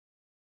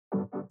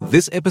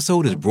This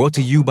episode is brought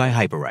to you by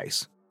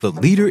Hyperice, the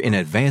leader in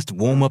advanced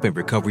warm-up and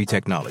recovery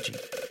technology.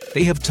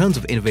 They have tons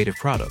of innovative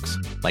products,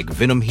 like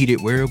Venom-heated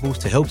wearables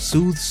to help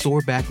soothe sore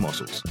back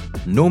muscles,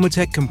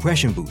 Normatec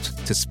compression boots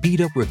to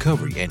speed up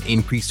recovery and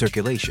increase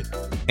circulation,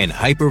 and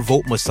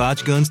Hypervolt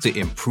massage guns to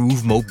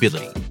improve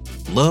mobility.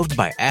 Loved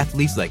by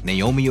athletes like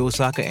Naomi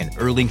Osaka and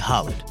Erling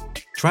Haaland.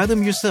 Try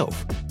them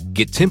yourself.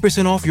 Get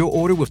 10% off your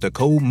order with the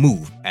code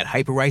MOVE at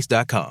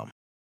hyperice.com.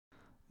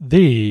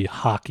 The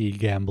Hockey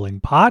Gambling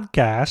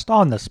Podcast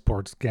on the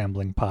Sports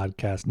Gambling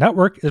Podcast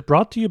Network is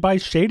brought to you by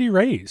Shady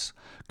Rays.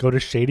 Go to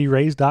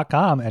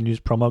shadyrays.com and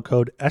use promo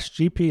code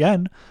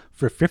SGPN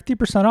for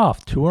 50%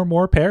 off 2 or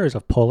more pairs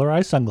of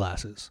polarized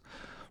sunglasses.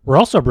 We're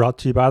also brought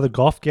to you by the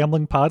Golf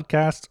Gambling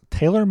Podcast's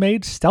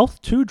tailor-made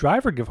Stealth 2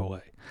 driver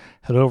giveaway.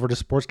 Head over to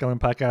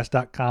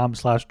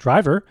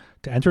sportsgamblingpodcast.com/driver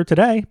to enter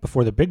today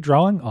before the big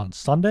drawing on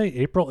Sunday,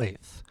 April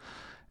 8th.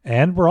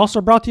 And we're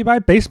also brought to you by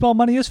Baseball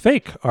Money is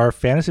Fake, our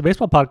fantasy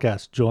baseball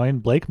podcast. Join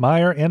Blake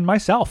Meyer and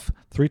myself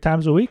 3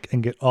 times a week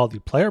and get all the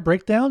player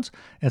breakdowns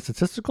and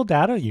statistical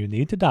data you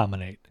need to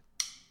dominate.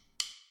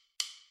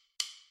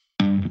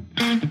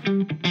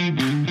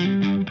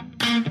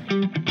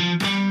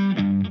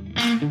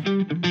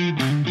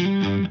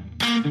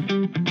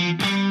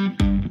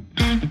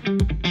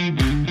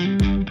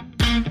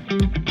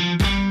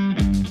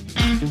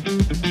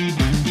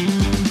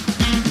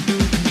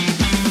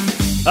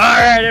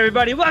 All right,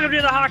 everybody, welcome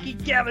to the Hockey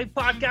Gambling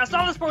Podcast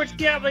on the Sports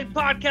Gambling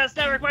Podcast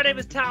Network. My name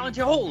is Talon.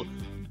 Oh,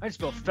 I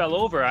just about fell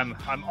over. I'm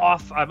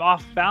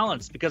off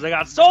balance because I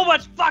got so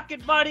much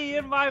fucking money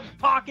in my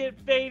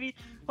pocket, baby.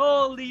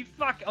 Holy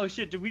fuck! Oh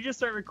shit! Did we just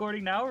start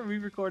recording now, or were we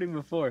recording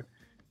before?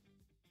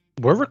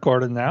 We're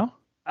recording now.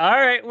 All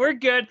right, we're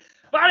good.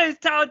 My name is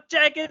Talon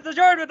Jenkins. I'm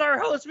joined with our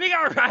hosts. We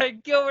got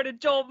Ryan Gilbert and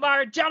Joel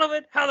Meyer.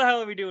 Gentlemen, how the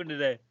hell are we doing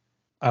today?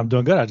 I'm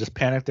doing good. I just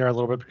panicked there a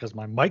little bit because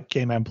my mic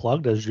came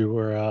unplugged as you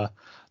were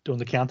doing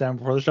the countdown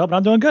before the show, but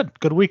I'm doing good.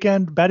 Good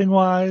weekend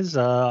betting-wise.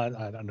 I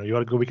don't know. You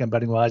had a good weekend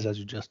betting-wise, as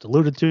you just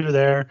alluded to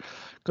there.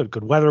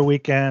 Good weather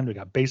weekend. We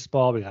got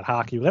baseball. We got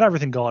hockey. We got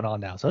everything going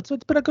on now. So it's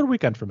been a good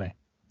weekend for me.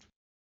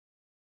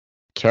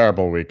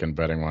 Terrible weekend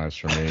betting-wise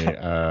for me.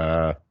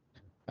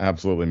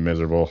 Absolutely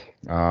miserable.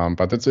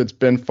 But it's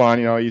been fun.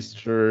 You know,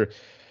 Easter,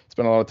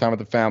 spent a lot of time with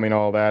the family and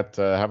all that.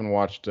 Haven't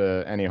watched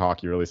any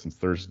hockey really since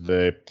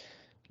Thursday.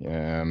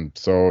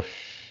 So,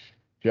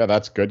 yeah,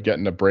 that's good,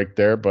 getting a break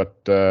there.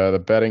 But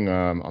the betting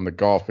on the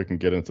golf, we can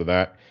get into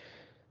that.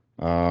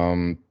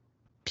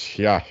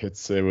 Yeah,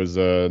 it was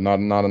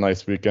not a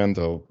nice weekend.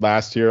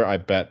 Last year, I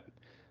bet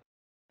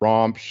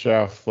Rahm,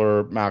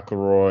 Scheffler,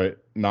 McIlroy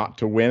not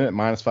to win at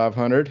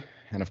 -500,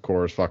 and of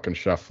course, fucking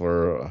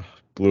Scheffler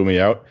blew me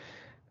out.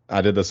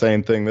 I did the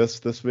same thing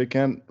this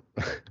weekend,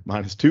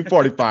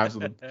 -245,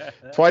 so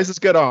twice as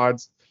good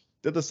odds.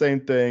 Did the same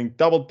thing,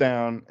 doubled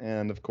down,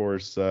 and of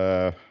course,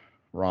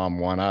 Rahm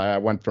won. I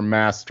went from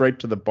Mass straight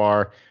to the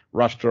bar,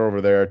 rushed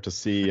over there to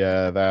see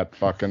that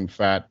fucking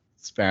fat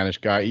Spanish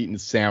guy eating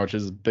his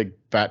sandwiches, big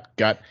fat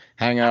gut,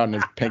 hanging out in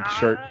his pink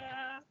shirt.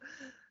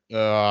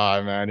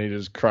 Oh, man, he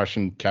just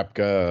crushing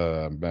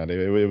Koepka. Man,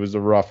 it was a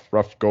rough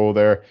go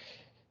there.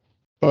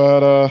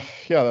 But,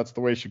 yeah, that's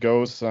the way she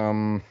goes.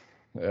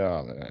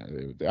 Yeah,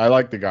 I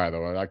like the guy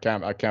though. I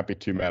can't be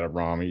too mad at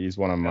Rahm. He's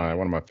one of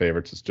my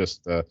favorites. It's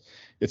just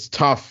it's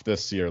tough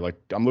this year. Like,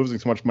 I'm losing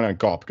so much money on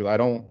golf because I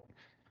don't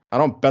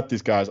bet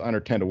these guys under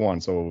 10-1.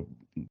 So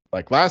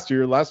like last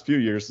few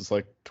years, it's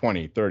like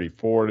 20, 30,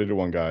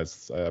 40-1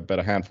 guys. I bet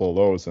a handful of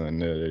those,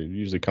 and it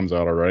usually comes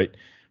out all right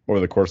over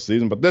the course of the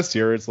season. But this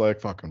year, it's like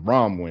fucking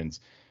Rahm wins,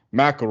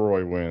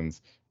 McIlroy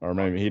wins, or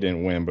maybe he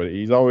didn't win, but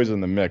he's always in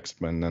the mix.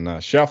 And then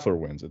Scheffler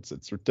wins.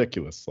 It's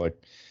ridiculous. Like,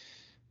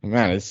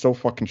 man, it's so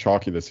fucking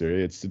chalky this year.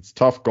 It's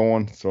tough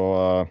going.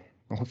 So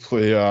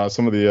hopefully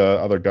some of the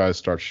other guys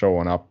start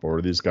showing up,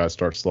 or these guys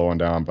start slowing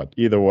down. But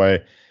either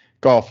way,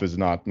 golf is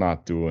not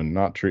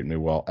treating me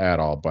well at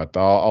all. But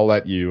I'll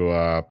let you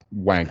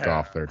wank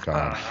off there,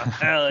 Todd.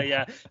 Hell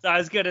yeah! So I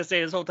was gonna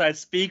say this whole time,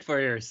 speak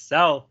for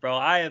yourself, bro.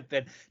 I have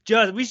been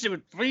we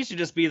should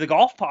just be the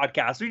golf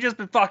podcast. We've just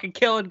been fucking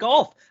killing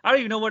golf. I don't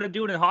even know what I'm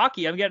doing in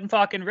hockey. I'm getting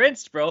fucking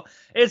rinsed, bro.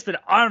 It's been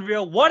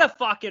unreal. What a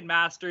fucking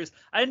Masters.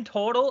 In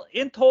total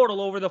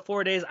over the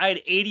 4 days, I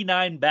had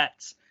 89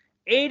 bets.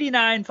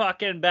 89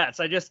 fucking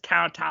bets. I just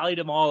tallied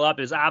them all up.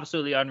 It was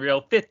absolutely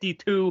unreal.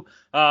 52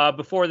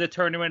 before the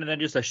tournament, and then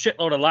just a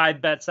shitload of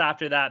live bets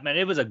after that, man.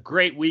 It was a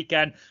great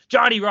weekend.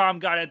 Johnny Rahm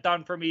got it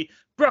done for me.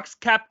 Brooks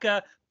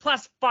Koepka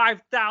plus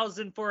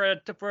 5,000 for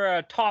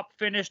a top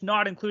finish,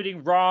 not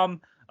including Rahm,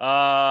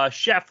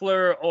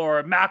 Scheffler,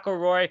 or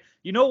McIlroy.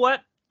 You know what?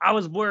 I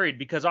was worried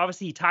because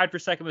obviously he tied for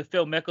second with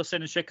Phil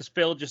Mickelson and shit, because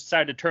Phil just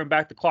decided to turn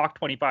back the clock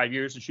 25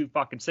 years and shoot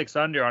fucking 6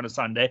 under on a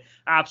Sunday.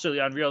 Absolutely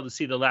unreal to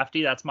see the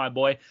lefty. That's my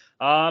boy.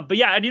 But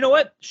yeah, and you know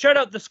what? Shout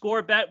out the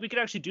score bet. We could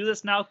actually do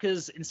this now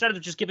because instead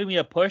of just giving me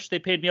a push, they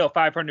paid me out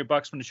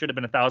 $500 when it should have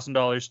been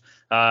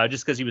 $1,000,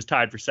 just because he was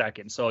tied for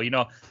second. So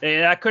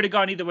that could have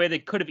gone either way. They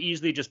could have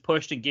easily just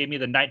pushed and gave me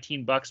the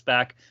 $19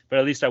 back, but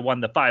at least I won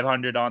the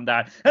 500 on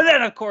that. And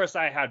then of course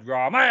I had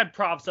Rom. I had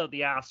props out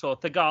the asshole.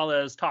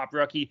 Thagala's top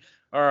rookie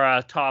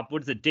or top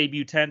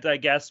debutant, I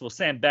guess. Well,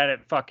 Sam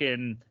Bennett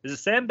is it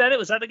Sam Bennett?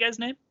 Was that the guy's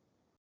name?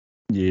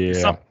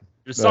 Yeah.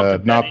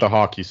 Something not the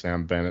hockey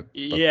Sam Bennett.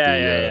 But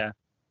yeah.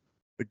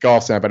 The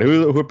golf Sam Bennett,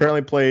 who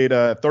apparently played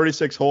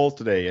 36 holes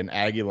today in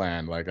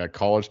Aggieland, like a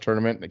college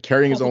tournament,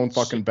 carrying his own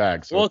fucking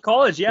bag. So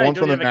college, yeah. Going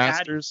from the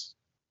Masters.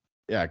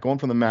 Yeah, going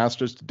from the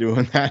Masters to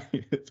doing that,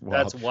 it's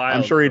wild. That's wild.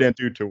 I'm sure he didn't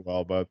do too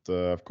well, but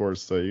of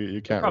course,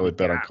 you can't really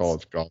bet on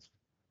college golf.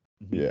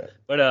 Yeah.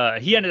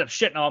 But he ended up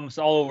shitting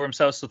all over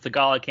himself, so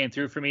Thagala came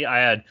through for me.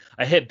 I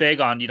hit big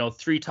on,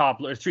 three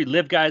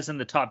live guys in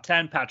the top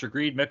 10, Patrick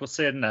Reed,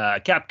 Mickelson,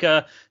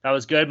 Koepka. That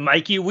was good.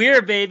 Mikey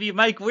Weir, baby.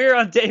 Mike Weir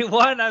on day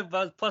one. I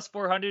was plus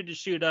 400 to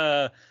shoot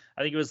I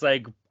think it was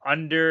like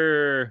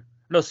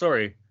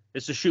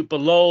it's to shoot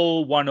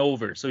below 1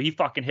 over. So he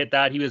fucking hit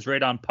that. He was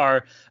right on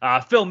par.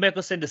 Phil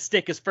Mickelson to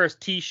stick his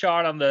first tee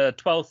shot on the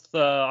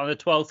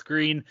 12th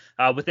green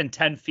within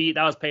 10 feet.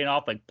 That was paying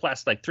off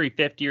plus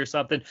 350 or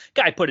something.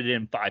 Guy put it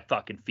in 5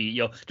 fucking feet,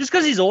 yo. Just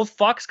because these old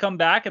fucks come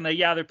back and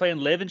they're playing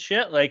live and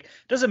shit,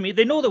 doesn't mean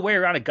they know the way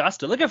around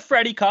Augusta. Look at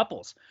Freddie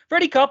Couples.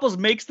 Freddie Couples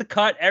makes the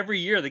cut every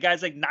year. The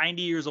guy's 90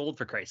 years old,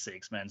 for Christ's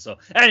sakes, man. So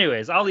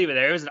anyways, I'll leave it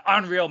there. It was an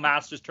unreal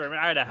Masters tournament.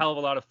 I had a hell of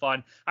a lot of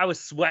fun. I was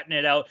sweating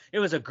it out. It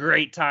was a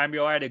great time,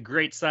 yo. I had a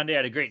great Sunday. I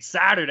had a great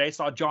Saturday.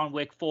 Saw John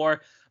Wick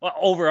 4.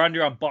 Over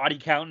under on body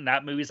count, and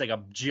that movie's like a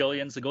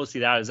jillion. So go see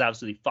that. It's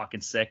absolutely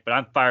fucking sick. But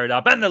I'm fired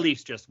up. And the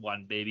Leafs just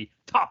won, baby.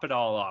 Top it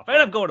all off. And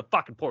I'm going to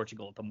fucking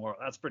Portugal tomorrow.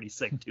 That's pretty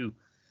sick too.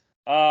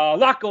 A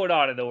lot going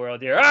on in the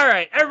world here. All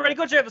right, everybody,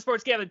 go check out the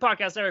Sports Gambling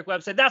Podcast Network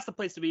website. That's the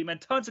place to be, man.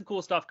 Tons of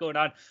cool stuff going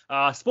on.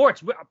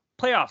 Sports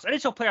playoffs.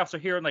 NHL playoffs are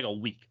here in a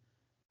week.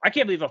 I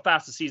can't believe how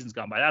fast the season's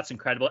gone by. That's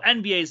incredible.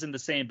 NBA's in the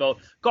same boat.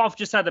 Golf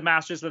just had the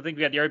Masters. I think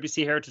we got the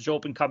RBC Heritage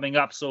Open coming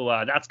up, so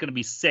that's going to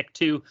be sick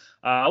too.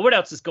 What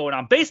else is going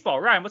on?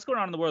 Baseball, Ryan. What's going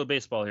on in the world of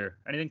baseball here?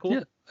 Anything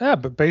cool? Yeah,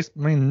 but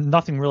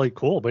nothing really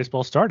cool.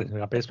 Baseball started. We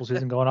got baseball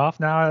season going off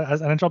now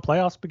as NHL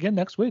playoffs begin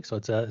next week, so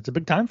it's a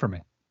big time for me.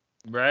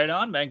 Right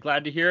on, man.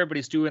 Glad to hear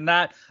everybody's doing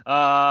that.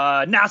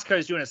 NASCAR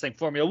is doing its thing.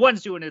 Formula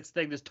One's doing its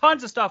thing. There's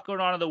tons of stuff going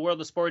on in the world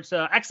of sports.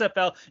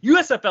 XFL,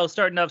 USFL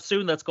starting up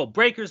soon. Let's go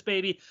Breakers,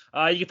 baby.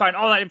 You can find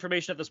all that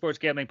information at the Sports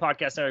Gambling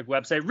Podcast Network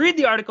website. Read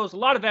the articles. A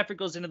lot of effort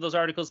goes into those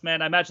articles,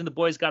 man. I imagine the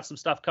boys got some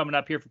stuff coming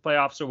up here for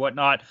playoffs or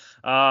whatnot.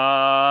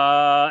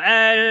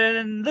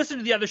 And listen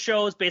to the other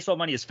shows. Baseball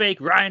Money is Fake.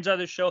 Ryan's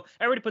other show.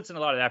 Everybody puts in a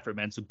lot of effort,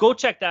 man. So go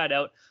check that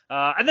out.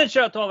 And then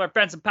shout out to all of our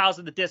friends and pals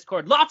in the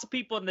Discord. Lots of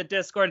people in the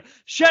Discord.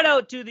 Shout out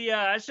to the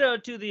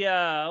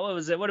what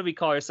was it? What do we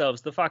call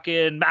ourselves? The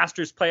fucking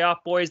Masters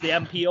playoff boys, the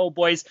MPO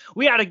boys.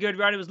 We had a good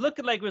run. It was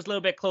looking like it was a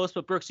little bit close,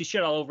 but Brooksy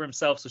shit all over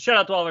himself. So shout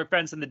out to all of our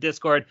friends in the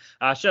Discord.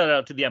 Shout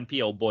out to the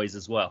MPO boys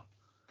as well.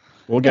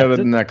 We'll get it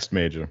the next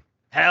major.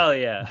 Hell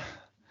yeah.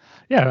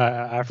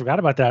 Yeah, I forgot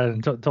about that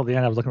until the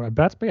end. I was looking at my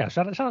bets. But yeah,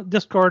 shout out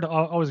Discord.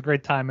 Always a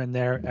great time in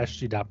there.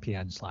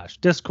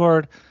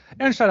 sg.pn/Discord.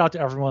 And shout out to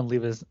everyone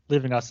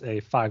leaving us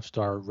a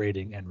 5-star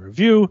rating and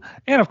review.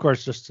 And of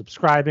course, just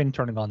subscribing,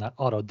 turning on that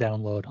auto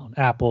download on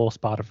Apple,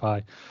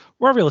 Spotify,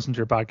 wherever you listen to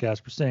your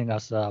podcast. We're seeing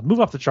us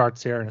move up the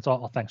charts here. And it's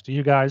all thanks to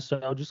you guys.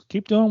 So just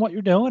keep doing what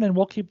you're doing, and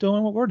we'll keep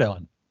doing what we're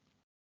doing.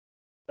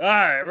 All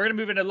right, we're going to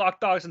move into Lock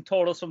Dogs and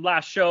Totals from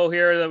last show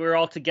here that we were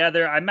all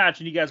together. I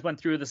imagine you guys went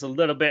through this a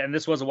little bit, and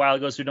this was a while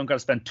ago, so we don't got to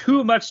spend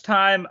too much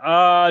time.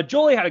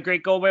 Jolie had a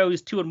great go. He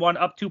was 2-1,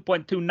 up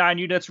 2.29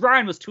 units.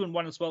 Ryan was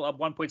 2-1 as well, up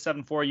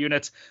 1.74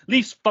 units.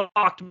 Leafs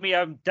fucked me.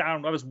 I'm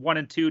down. I was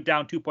 1-2,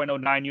 down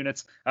 2.09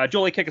 units.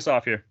 Jolie, kick us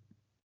off here.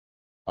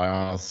 I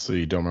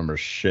honestly don't remember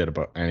shit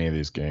about any of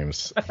these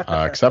games,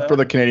 except for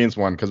the Canadiens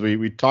one, because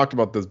we talked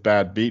about this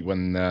bad beat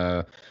when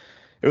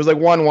it was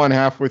 1-1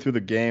 halfway through the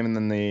game, and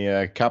then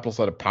the Capitals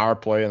had a power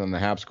play, and then the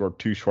Habs scored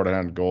 2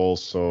 shorthanded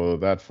goals, so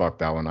that fucked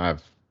that one. I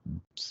have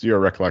zero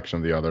recollection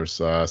of the others.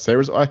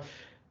 Sabres,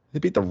 they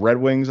beat the Red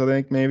Wings, I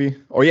think, maybe.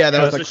 Oh, yeah,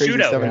 that was that crazy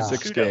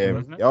 7-6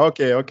 game.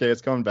 Okay,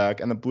 it's coming back.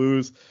 And the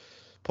Blues,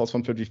 plus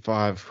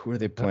 155. Who are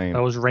they playing?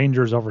 That was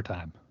Rangers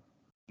overtime.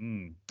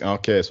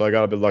 Okay, so I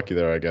got a bit lucky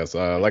there, I guess.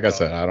 Like I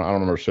said, I don't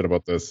remember shit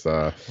about this.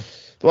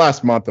 The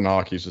last month in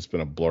hockey has just been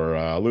a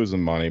blur.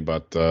 Losing money,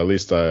 but at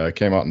least I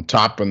came out on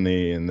top in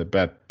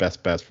the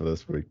best bets for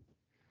this week.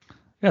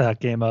 Yeah,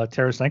 that game,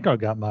 Tarasenko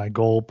got my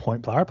goal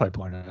point power play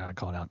point I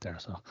called out there.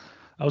 So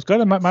that was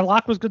good. And my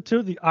lock was good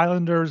too. The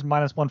Islanders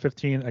minus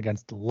 115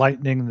 against the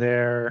Lightning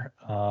there.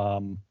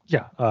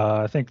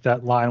 I think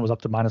that line was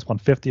up to minus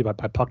 150 by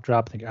puck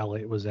drop. I think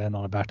Elliott was in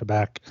on a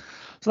back-to-back.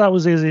 So that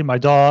was easy. My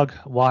dog,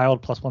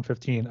 Wild, plus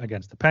 115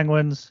 against the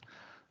Penguins.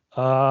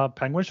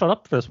 Penguins showed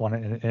up for this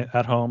one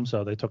at home,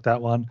 so they took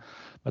that one.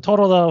 My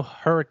total, though,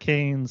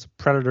 Hurricanes,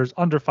 Predators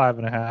under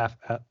 5.5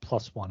 at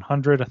plus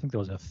 100. I think there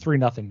was a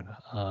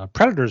 3-0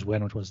 Predators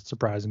win, which was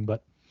surprising,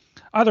 but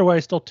Either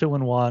way, still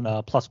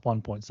 2-1, plus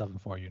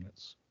 1.74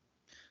 units.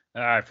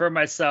 All right, for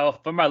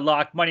myself, for my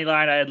lock money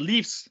line, I had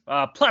Leafs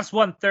plus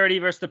 130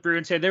 versus the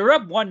Bruins here. They were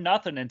up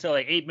 1-0 until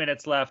like 8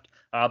 minutes left.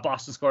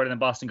 Boston scored, and then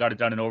Boston got it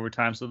done in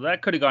overtime. So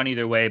that could have gone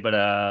either way,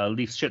 but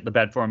Leafs shit the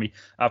bed for me.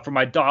 For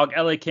my dog,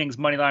 LA Kings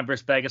money line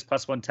versus Vegas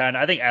plus 110.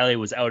 I think LA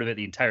was out of it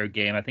the entire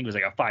game. I think it was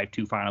like a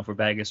 5-2 final for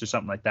Vegas or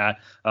something like that.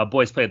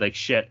 Boys played like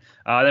shit.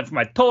 Then for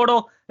my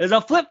total, there's a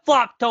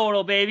flip-flop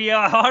total, baby.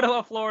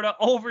 Ottawa, Florida,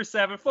 over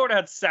 7. Florida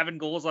had 7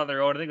 goals on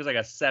their own. I think it was like a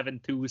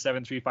 7-2,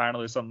 7-3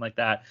 final or something like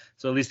that.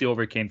 So at least the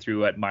over came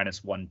through at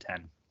minus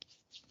 110.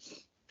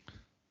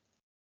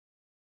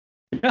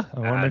 Yeah, I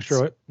want to make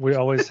sure we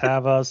always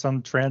have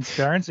some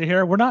transparency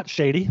here. We're not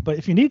shady, but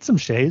if you need some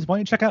shades, why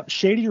don't you check out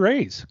Shady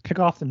Rays? Kick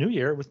off the new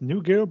year with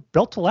new gear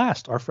built to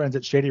last. Our friends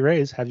at Shady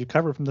Rays have you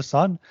covered from the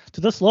sun to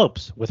the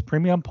slopes with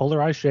premium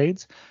polarized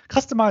shades,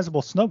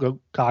 customizable snow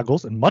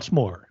goggles, and much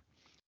more.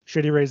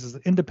 Shady Rays is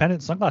an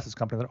independent sunglasses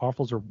company that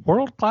offers a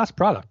world-class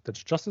product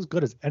that's just as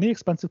good as any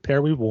expensive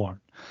pair we've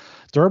worn.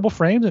 Durable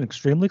frames and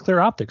extremely clear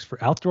optics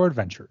for outdoor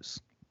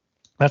adventures.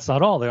 That's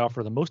not all. They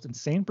offer the most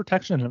insane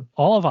protection in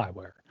all of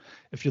eyewear.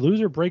 If you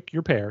lose or break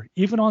your pair,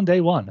 even on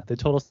day one, they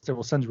told us they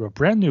will send you a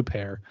brand new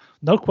pair,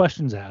 no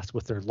questions asked,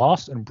 with their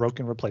lost and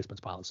broken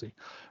replacements policy.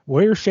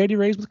 Wear your Shady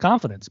Rays with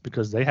confidence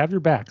because they have your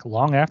back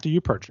long after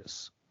you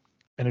purchase.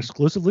 And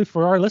exclusively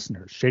for our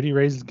listeners, Shady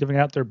Rays is giving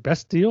out their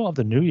best deal of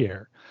the new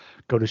year.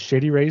 Go to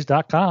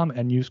shadyrays.com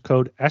and use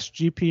code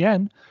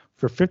SGPN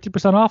for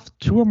 50% off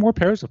 2 or more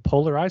pairs of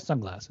polarized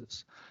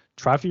sunglasses.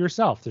 Try for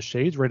yourself the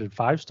shades rated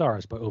 5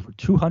 stars by over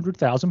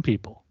 200,000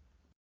 people.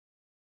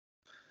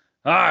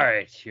 All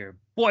right, here,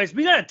 boys,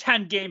 we got a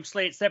 10-game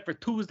slate set for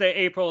Tuesday,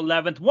 April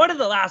 11th. One of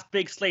the last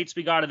big slates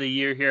we got of the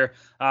year here.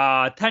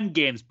 10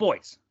 games.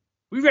 Boys,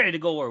 we ready to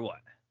go or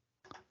what?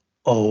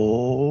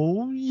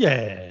 Oh,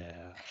 yeah.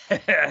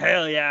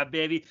 Hell yeah,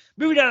 baby.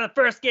 Moving on to the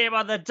first game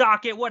on the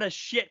docket. What a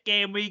shit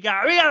game we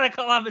got. We got the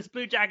Columbus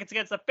Blue Jackets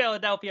against the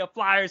Philadelphia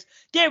Flyers.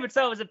 Game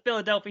itself is in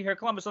Philadelphia here.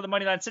 Columbus on the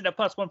money line sitting at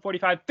plus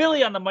 145.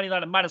 Philly on the money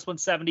line at minus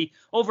 170.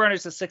 Over under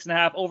to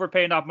 6.5. Over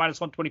paying off minus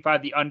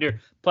 125. The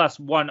under plus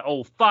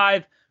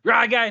 105.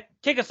 Right, guy,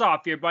 kick us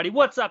off here, buddy.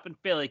 What's up in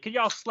Philly? Can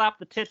y'all slap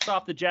the tits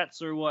off the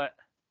Jets or what?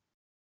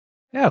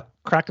 Yeah,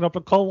 cracking up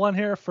a cold one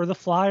here for the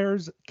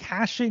Flyers.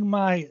 Cashing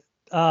my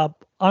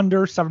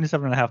under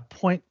 77.5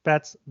 point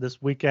bets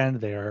this weekend.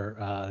 They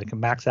can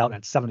max out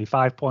at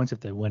 75 points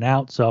if they win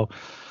out. So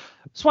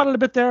swatted a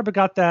bit there, but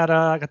got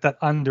that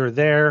under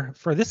there.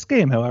 For this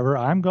game, however,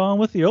 I'm going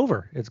with the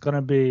over. It's going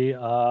to be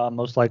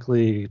most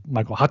likely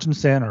Michael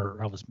Hutchinson or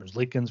Elvis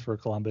Merzlikins for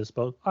Columbus,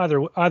 both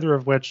either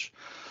of which,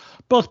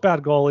 both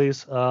bad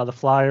goalies. The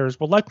Flyers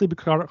will likely be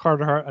Carter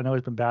Hart. I know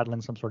he's been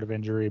battling some sort of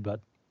injury,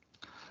 but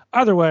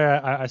either way,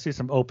 I see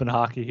some open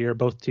hockey here.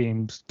 Both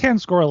teams can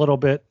score a little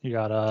bit. You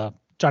got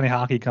Johnny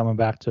Hockey coming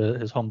back to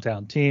his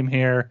hometown team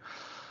here.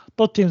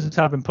 Both teams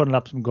have been putting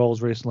up some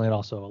goals recently and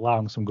also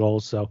allowing some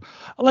goals. So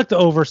I like the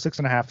over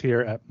 6.5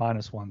 here at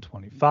minus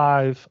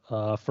 125.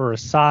 For a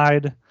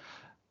side,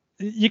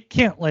 you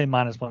can't lay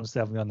minus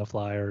 170 on the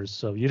Flyers,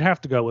 so you'd have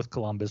to go with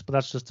Columbus. But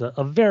that's just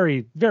a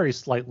very, very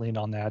slight lean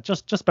on that.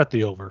 Just bet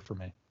the over for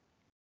me.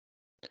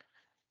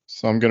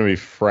 So I'm going to be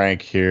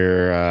frank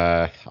here.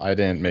 I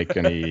didn't make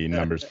any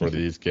numbers for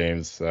these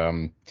games.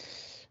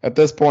 At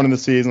this point in the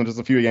season, just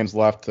a few games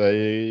left,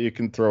 you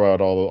can throw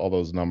out all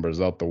those numbers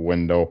out the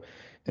window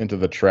into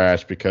the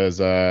trash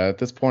because at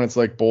this point, it's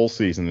like bowl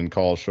season in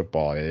college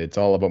football. It's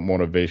all about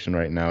motivation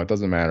right now. It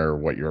doesn't matter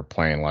what you were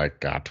playing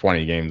like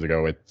 20 games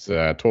ago. It's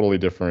a totally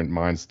different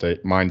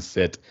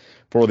mindset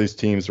for these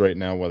teams right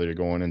now, whether you're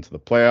going into the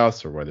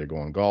playoffs or whether you're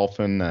going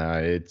golfing.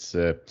 It's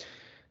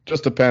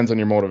just depends on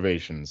your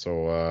motivation.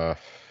 So,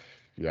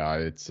 yeah,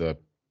 it's a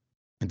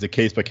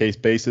case-by-case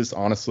basis.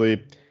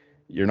 Honestly,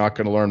 you're not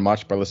going to learn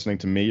much by listening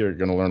to me. You're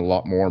going to learn a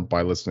lot more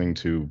by listening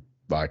to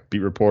beat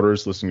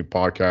reporters, listening to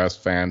podcasts,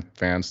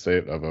 fans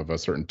of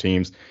certain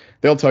teams.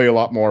 They'll tell you a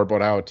lot more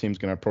about how a team's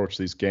going to approach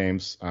these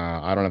games.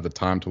 I don't have the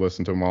time to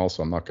listen to them all,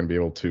 so I'm not going to be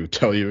able to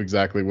tell you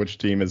exactly which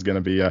team is going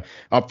to be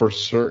up for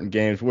certain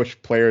games, which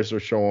players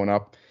are showing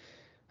up.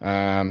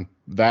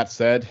 That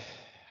said,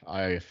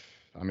 I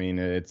mean,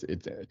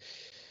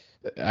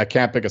 I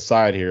can't pick a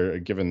side here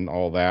given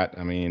all that.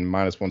 I mean,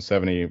 minus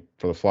 170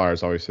 for the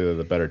Flyers, obviously they're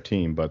the better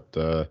team, but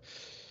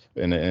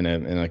in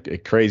a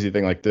crazy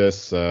thing like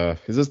this,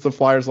 is this the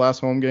Flyers' last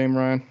home game,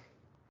 Ryan?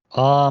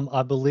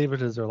 I believe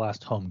it is their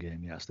last home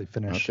game. Yes, they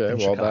finished in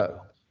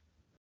Chicago.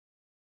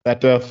 That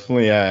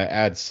definitely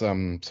adds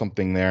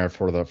something there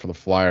for the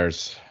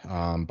Flyers.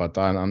 But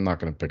I'm not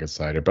going to pick a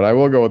side here, but I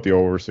will go with the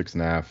over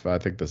 6.5. I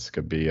think this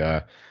could be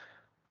a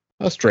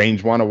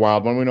strange one, a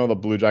wild one. We know the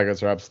Blue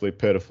Jackets are absolutely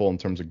pitiful in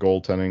terms of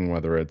goaltending,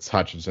 whether it's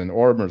Hutchinson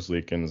or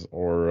Merzlikins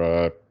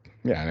or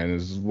and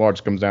as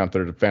large comes down to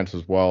their defense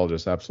as well,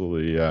 just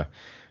absolutely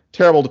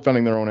terrible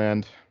defending their own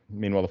end.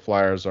 Meanwhile, the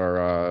Flyers are,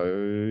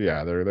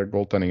 their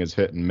goaltending is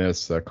hit and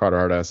miss. Carter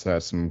Hart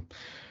has some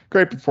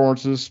great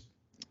performances,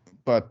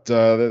 but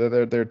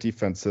their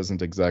defense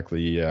isn't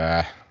exactly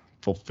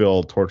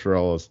fulfilled.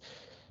 Tortorella's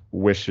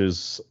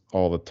wishes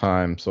all the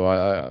time. So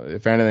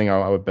if anything,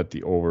 I would bet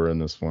the over in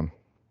this one.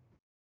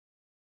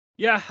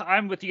 Yeah,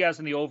 I'm with you guys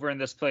in the over in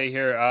this play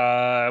here.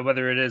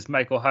 Whether it is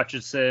Michael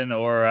Hutchinson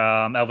or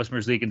Elvis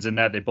Merzlikins in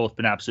net, they've both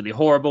been absolutely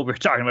horrible. We were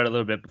talking about it a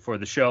little bit before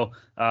the show.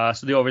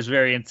 So the over is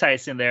very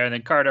enticing there. And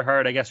then Carter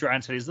Hart, I guess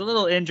Ryan said he's a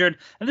little injured.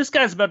 And this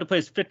guy's about to play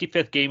his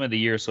 55th game of the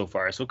year so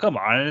far. So come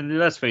on. And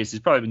let's face it,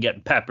 he's probably been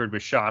getting peppered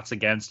with shots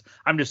against.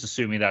 I'm just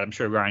assuming that. I'm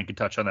sure Ryan could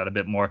touch on that a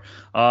bit more.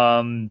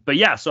 But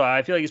yeah, so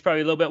I feel like he's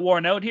probably a little bit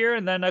worn out here.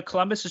 And then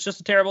Columbus is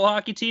just a terrible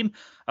hockey team.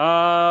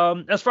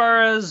 As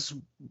far as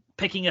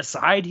picking a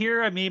side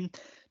here, I mean,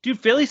 dude,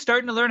 Philly's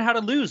starting to learn how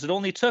to lose. It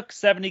only took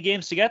 70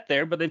 games to get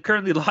there, but they've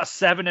currently lost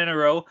 7 in a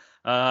row.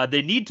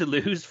 They need to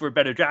lose for a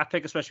better draft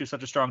pick, especially with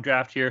such a strong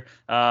draft here.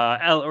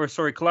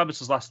 Columbus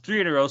has lost 3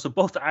 in a row, so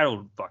both, I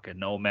don't fucking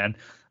know, man.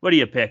 What do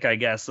you pick, I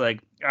guess?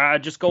 Like,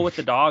 just go with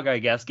the dog, I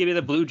guess. Give me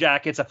the Blue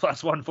Jackets at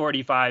plus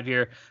 145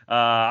 here.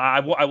 I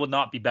will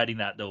not be betting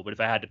that, though, but if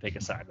I had to pick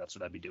a side, that's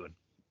what I'd be doing.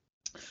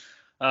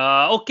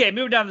 Okay,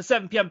 moving down to the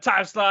 7 p.m.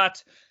 time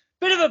slot.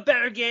 Bit of a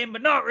better game,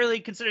 but not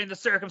really considering the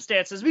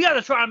circumstances. We got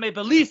the Toronto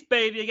Maple Leafs,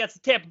 baby,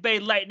 against the Tampa Bay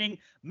Lightning.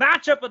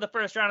 Matchup of the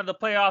first round of the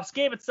playoffs.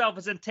 Game itself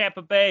is in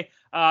Tampa Bay.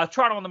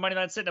 Toronto on the money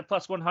line sitting at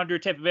plus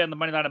 100. Tampa Bay on the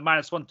money line at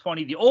minus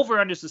 120. The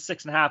over-under is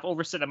 6.5.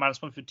 Over sitting at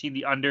minus 115.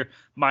 The under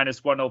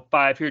minus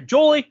 105 here.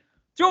 Jolie,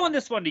 throwing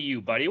this one to you,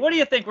 buddy. What do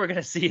you think we're going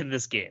to see in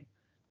this game?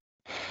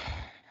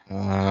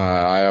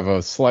 I have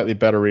a slightly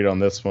better read on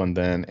this one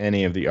than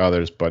any of the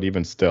others, but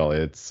even still,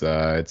 it's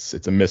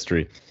a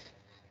mystery.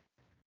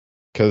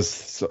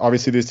 Because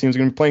obviously these teams are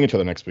going to be playing each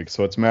other next week,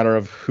 so it's a matter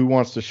of who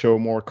wants to show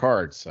more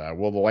cards.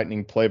 Will the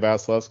Lightning play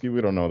Vasilevsky?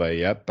 We don't know that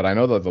yet, but I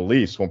know that the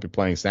Leafs won't be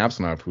playing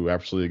Samsonov, who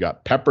actually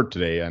got peppered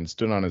today and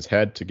stood on his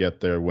head to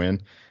get their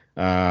win.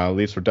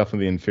 Leafs were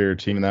definitely the inferior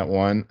team in that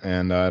one,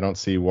 and I don't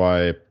see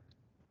why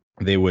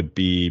they would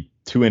be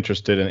too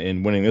interested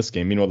in winning this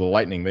game. Meanwhile, the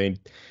Lightning, they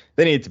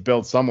need to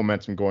build some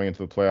momentum going into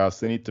the playoffs.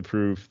 They need to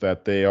prove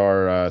that they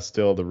are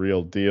still the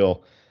real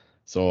deal.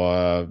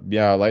 So,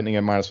 yeah, Lightning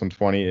at minus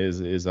 120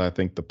 is I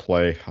think, the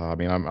play. I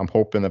mean, I'm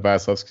hoping that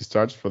Vasilevsky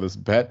starts for this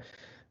bet.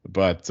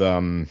 But,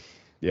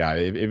 yeah,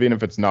 even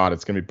if it's not,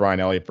 it's going to be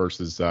Brian Elliott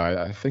versus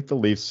I think the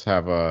Leafs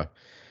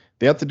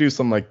they have to do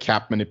some, like,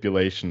 cap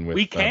manipulation with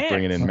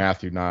bringing in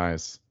Matthew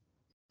Nyes.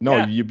 No,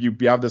 yeah. you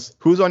have this.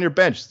 Who's on your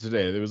bench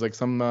today? There was, like,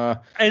 some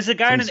It's a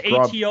guy in an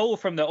ATO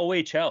from the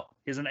OHL.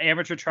 He's an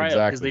amateur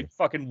tryout because they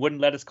fucking wouldn't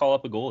let us call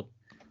up a goalie.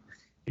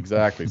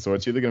 Exactly. So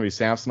it's either going to be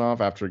Samsonov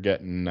after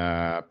getting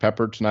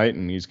peppered tonight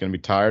and he's going to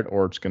be tired,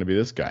 or it's going to be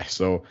this guy.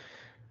 So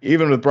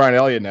even with Brian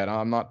Elliott net,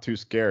 I'm not too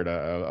scared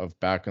of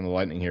backing the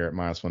Lightning here at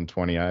minus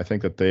 120. I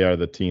think that they are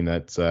the team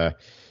that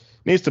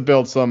needs to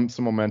build some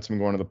momentum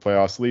going to the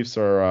playoffs. Leafs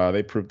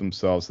they proved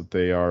themselves that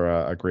they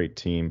are a great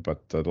team,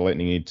 but the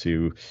Lightning need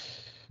to.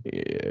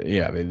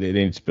 Yeah, they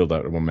need to build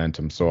out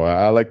momentum. So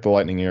I like the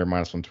Lightning here,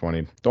 minus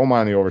 120. Don't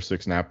mind the over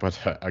 6.5,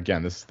 but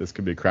again, this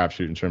could be a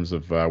crapshoot in terms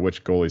of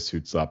which goalie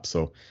suits up.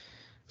 So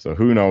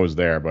who knows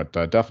there? But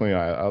definitely,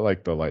 I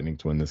like the Lightning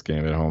to win this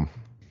game at home.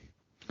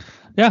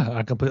 Yeah,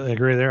 I completely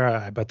agree there.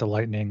 I bet the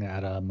Lightning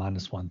at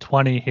minus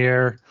 120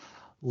 here.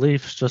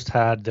 Leafs just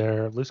had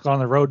their Leafs gone on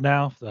the road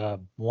now.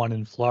 One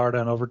in Florida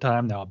in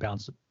overtime. Now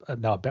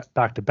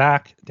back to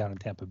back down in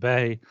Tampa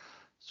Bay.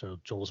 So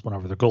Joel's went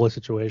over the goalie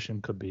situation.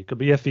 Could be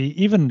iffy,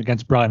 even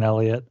against Brian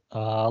Elliott.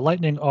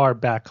 Lightning are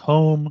back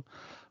home,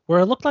 where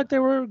it looked like they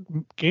were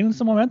gaining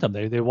some momentum.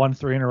 They won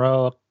 3 in a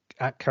row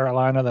at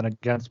Carolina, then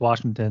against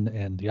Washington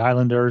and the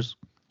Islanders.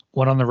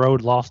 Went on the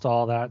road, lost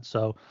all that.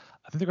 So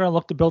I think they're going to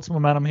look to build some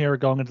momentum here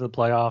going into the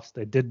playoffs.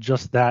 They did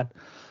just that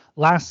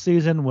last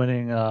season,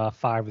 winning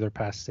 5 of their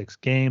past 6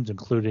 games,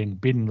 including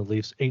beating the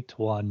Leafs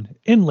 8-1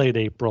 in late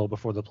April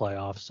before the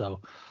playoffs.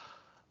 So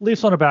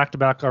Leafs on a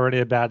back-to-back, already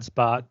a bad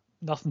spot.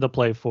 Nothing to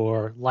play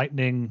for.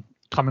 Lightning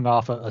coming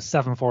off a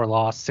 7-4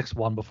 loss,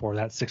 6-1 before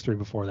that, 6-3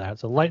 before that.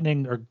 So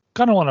Lightning are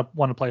gonna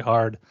want to play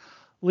hard.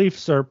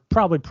 Leafs are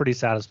probably pretty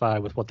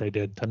satisfied with what they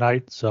did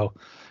tonight. So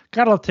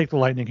gotta take the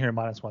Lightning here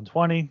minus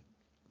 120.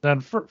 Then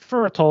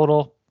for a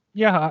total,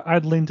 yeah,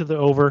 I'd lean to the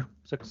over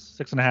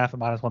 6.5 at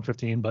minus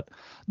 115, but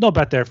no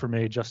bet there for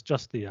me. Just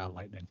the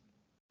Lightning.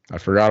 I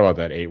forgot about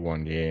that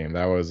 8-1 game.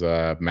 That was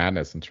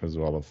madness in terms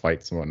of all the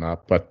fights and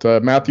whatnot. But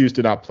Matthews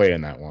did not play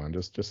in that one.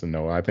 Just a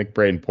note. I think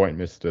Braden Point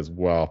missed it as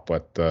well.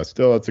 But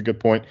still, that's a good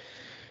point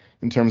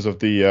in terms of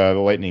the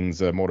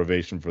Lightning's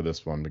motivation for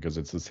this one, because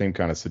it's the same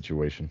kind of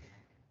situation.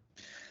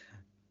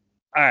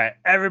 All right,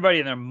 everybody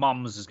and their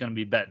mums is going to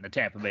be betting the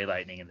Tampa Bay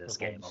Lightning in this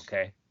game,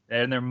 okay?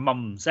 And their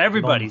mums.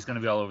 Everybody's going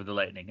to be all over the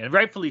Lightning, and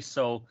rightfully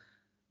so.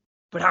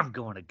 But I'm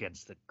going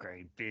against the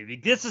grain, baby.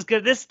 This is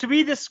good. This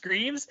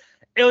screams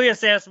Ilya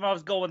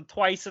Samsonov's going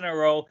twice in a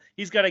row.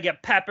 He's going to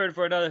get peppered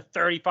for another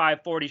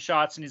 35, 40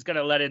 shots, and he's going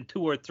to let in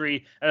 2 or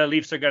 3, and the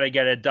Leafs are going to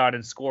get it done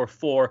and score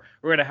 4.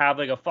 We're going to have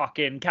like a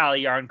fucking Calle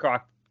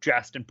Yarncroc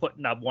dressed and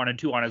putting up 1 and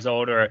 2 on his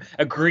own, or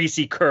a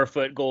greasy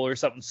Kerfoot goal or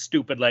something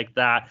stupid like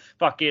that.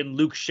 Fucking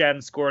Luke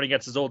Shen scoring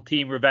against his old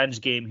team,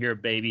 revenge game here,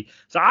 baby.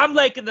 So I'm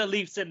liking the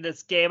Leafs in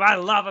this game. I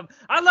love them.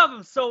 I love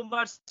them so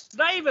much.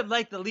 I even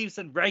like the Leafs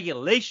in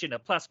regulation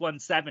at plus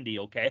 170,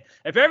 okay?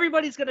 If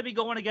everybody's going to be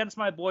going against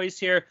my boys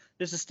here,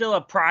 this is still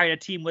a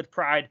team with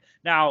pride.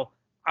 Now,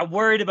 I'm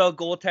worried about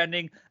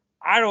goaltending.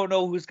 I don't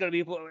know who's going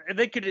to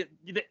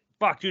be.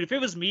 Fuck, dude, if it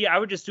was me, I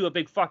would just do a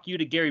big fuck you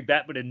to Gary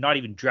Bettman and not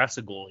even dress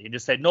a goalie and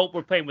just say, nope,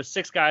 we're playing with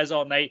 6 guys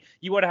all night.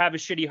 You want to have a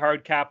shitty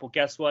hard cap? Well,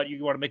 guess what?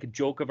 You want to make a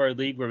joke of our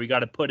league where we got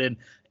to put in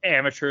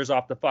amateurs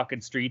off the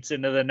fucking streets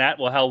into the net?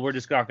 Well, hell, we're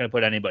just not going to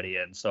put anybody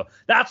in. So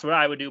that's what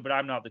I would do, but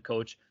I'm not the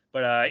coach.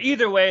 But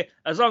either way,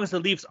 as long as the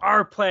Leafs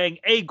are playing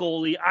a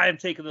goalie, I am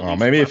taking the Leafs.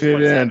 Maybe if you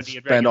didn't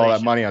spend all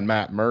that money on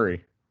Matt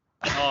Murray.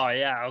 Oh,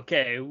 yeah,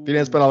 okay. If you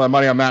didn't spend all that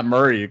money on Matt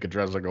Murray, you could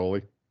dress a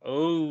goalie.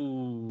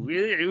 Oh,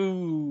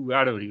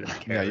 I don't even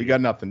care. Yeah, you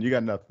got nothing.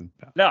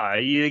 No,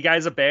 the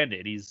guy's a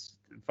bandit. He's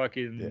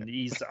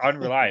he's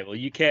unreliable.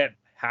 You can't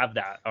have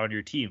that on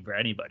your team for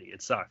anybody.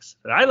 It sucks.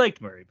 And I liked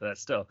Murray, but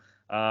that's still.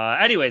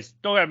 Anyways,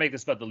 don't gotta make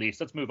this about the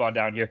Leafs. Let's move on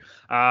down here.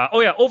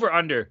 Over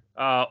under.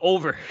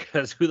 Over,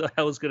 because who the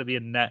hell is gonna be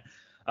in net?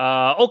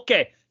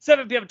 Okay.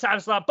 7 p.m. time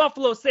slot.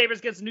 Buffalo Sabres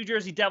against the New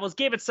Jersey Devils.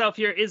 Game itself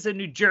here is in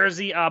New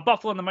Jersey.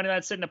 Buffalo on the money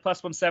line sitting at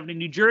plus 170.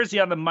 New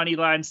Jersey on the money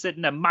line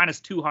sitting at minus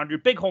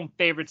 200. Big home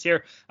favorites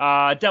here.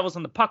 Devils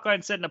on the puck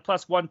line sitting at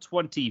plus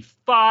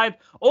 125.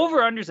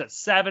 Over-unders at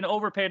 7.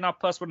 Over paying off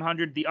plus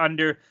 100. The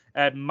under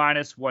at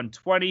minus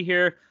 120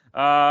 here.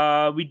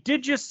 We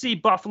did just see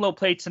Buffalo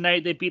play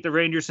tonight. They beat the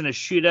Rangers in a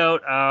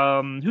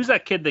shootout. Who's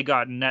that kid they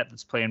got in net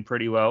that's playing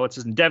pretty well?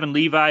 It's Devin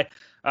Levi.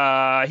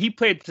 He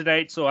played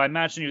tonight, so I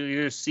imagine you'll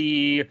either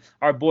see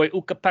our boy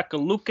Ukko-Pekka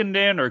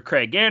Luukkonen or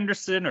Craig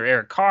Anderson or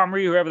Eric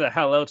Comrie, whoever the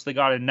hell else they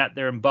got in net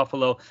there in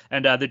Buffalo,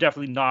 and they're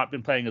definitely not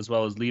been playing as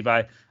well as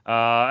Levi.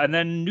 And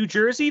then New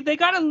Jersey, they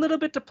got a little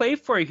bit to play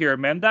for here,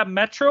 man. That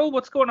Metro,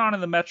 what's going on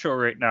in the Metro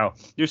right now?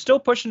 They're still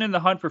pushing in the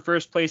hunt for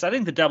first place. I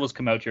think the Devils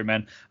come out here,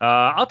 man.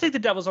 I'll take the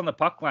Devils on the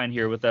puck line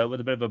here with a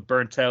bit of a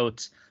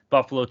burnt-out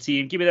Buffalo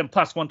team. Give me them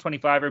plus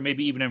 125, or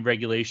maybe even in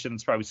regulation.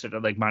 It's probably sitting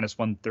at like minus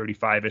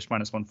 135-ish,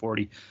 minus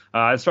 140.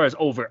 As far as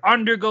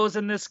over-under goes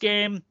in this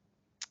game,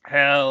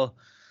 hell,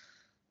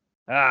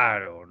 I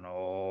don't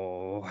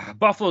know.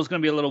 Buffalo's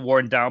going to be a little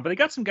worn down, but they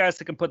got some guys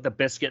that can put the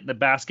biscuit in the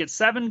basket.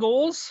 7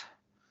 goals?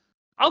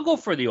 I'll go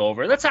for the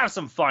over. Let's have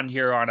some fun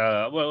here on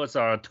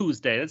a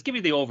Tuesday. Let's give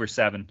you the over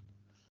 7.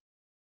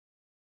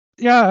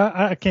 Yeah,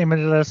 I came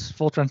into this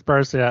full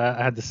transparency.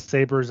 I had the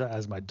Sabres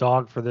as my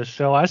dog for this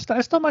show. I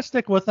still might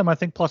stick with them. I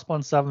think plus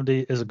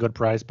 170 is a good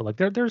price, but like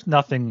there's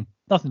nothing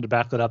to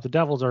back that up. The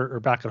Devils are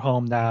back at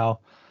home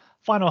now.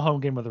 Final home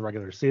game of the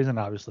regular season.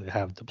 Obviously, they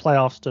have the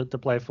playoffs to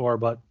play for,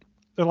 but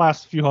their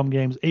last few home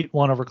games: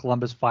 8-1 over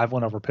Columbus,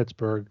 5-1 over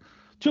Pittsburgh,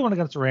 2-1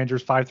 against the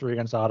Rangers, 5-3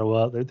 against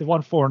Ottawa. They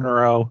won 4 in a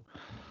row.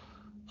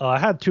 I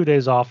had 2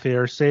 days off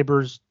here.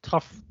 Sabres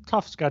tough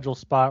schedule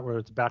spot where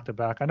it's back to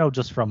back. I know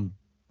just from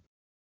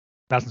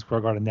Madison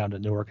Square Garden down to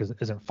Newark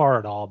isn't far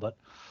at all, but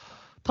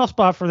tough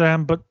spot for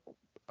them. But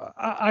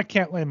I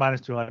can't lay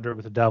minus 200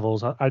 with the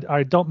Devils.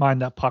 I don't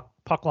mind that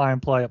puck line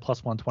play at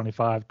plus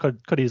 125.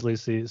 Could easily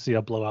see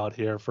a blowout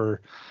here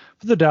for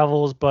the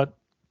Devils. But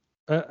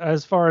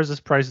as far as this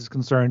price is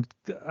concerned,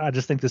 I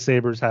just think the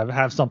Sabres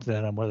have something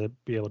in them where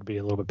they'd be able to be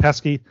a little bit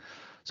pesky.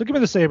 So give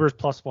me the Sabres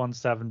plus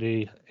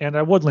 170, and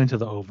I would lean to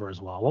the over as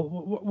well.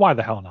 Why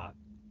the hell not?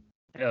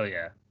 Hell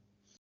yeah.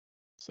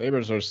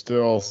 Sabres are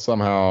still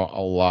somehow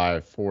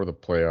alive for the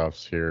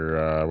playoffs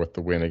here with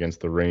the win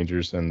against the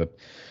Rangers, and the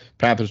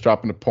Panthers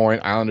dropping a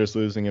point. Islanders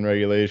losing in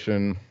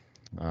regulation.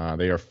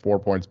 They are 4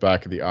 points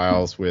back of the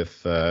Isles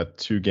with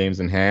 2 games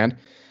in hand,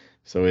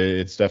 so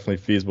it's definitely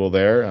feasible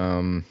there.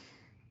 And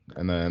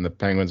then the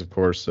Penguins, of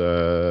course,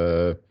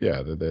 they're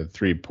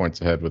 3 points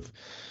ahead with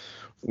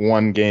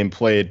 1 game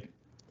played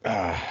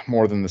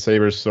more than the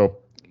Sabres. So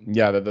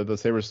yeah, the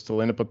Sabres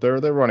still in it, but they're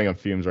running on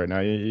fumes right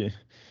now.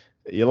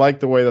 You like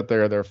the way that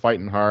they're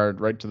fighting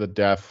hard right to the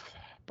death,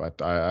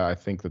 but I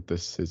think that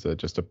this is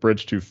just a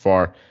bridge too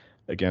far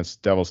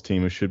against Devils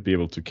team who should be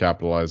able to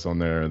capitalize on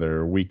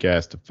their weak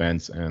ass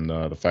defense and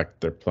the fact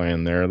that they're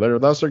playing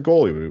that's their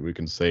goalie. We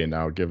can say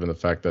now, given the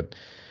fact that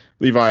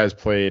Levi has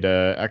played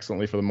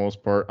excellently for the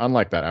most part,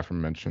 unlike that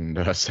aforementioned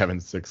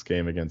 7-6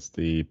 game against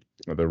the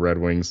Red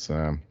Wings.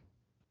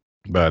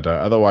 But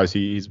otherwise,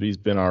 he's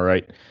been all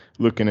right.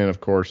 Looking in,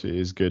 of course,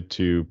 is good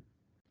too,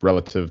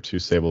 relative to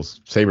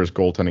Sabres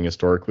goaltending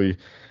historically, at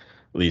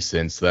least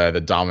since the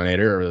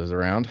Dominator was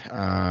around.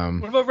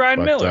 What about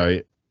Ryan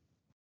Miller?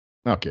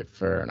 Okay,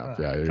 fair enough.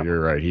 Yeah, you're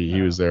right.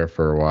 He was there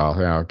for a while.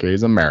 Yeah, okay,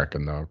 he's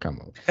American though.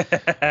 Come on,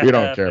 we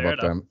don't care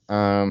about them.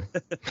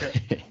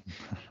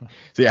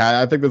 So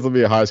yeah, I think this will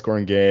be a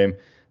high-scoring game.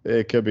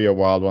 It could be a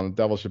wild one. The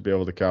Devils should be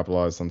able to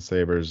capitalize on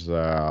Sabres'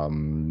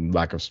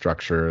 lack of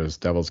structure, as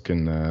Devils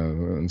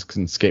can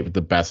skate with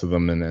the best of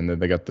them, and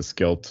they got the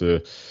skill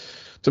to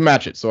to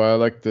match it. So I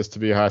like this to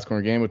be a high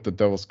scoring game with the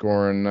Devils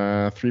scoring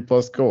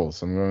 3+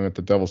 goals. I'm going with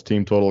the Devils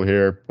team total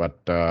here, but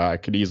I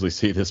could easily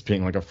see this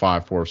being like a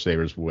 5-4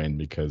 Sabres win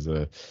because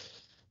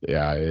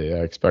I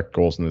expect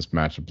goals in this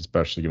matchup,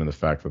 especially given the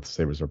fact that the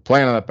Sabres are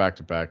playing on that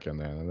back-to-back and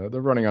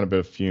they're running on a bit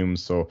of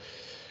fumes. So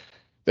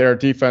their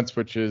defense,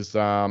 which is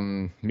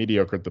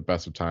mediocre at the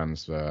best of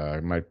times,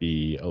 might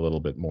be a little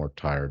bit more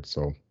tired.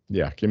 So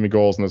yeah, give me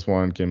goals in this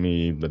one. Give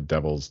me the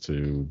Devils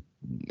to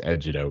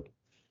edge it out.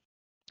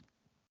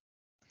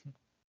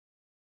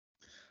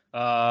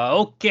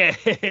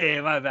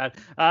 Okay, my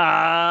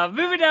bad.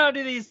 Moving down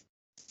to these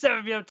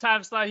 7 p.m.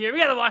 time slot here. We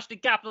got the Washington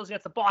Capitals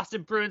against the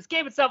Boston Bruins.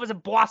 Game itself is in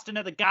Boston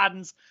at the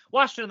Gardens.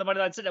 Washington on the money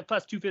line sitting at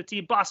plus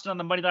 215. Boston on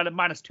the money line at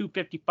minus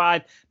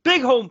 255.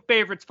 Big home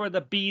favorites for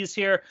the Bees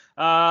here.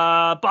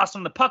 Boston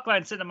on the puck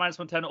line sitting at minus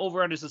 110.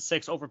 Over under is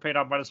 6. Overpaid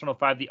on minus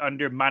 105. The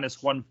under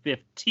minus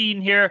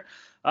 115 here.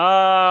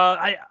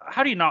 How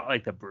do you not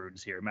like the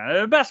Bruins here, man?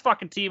 They're the best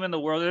fucking team in the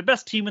world. They're the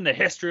best team in the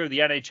history of the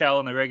NHL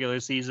in the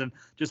regular season.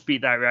 Just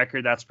beat that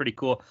record. That's pretty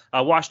cool.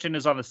 Washington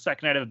is on the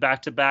second night of a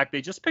back-to-back.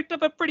 They just picked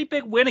up a pretty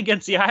big win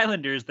against the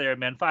Islanders there,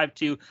 man.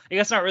 5-2. I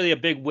guess not really a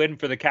big win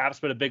for the Caps,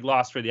 but a big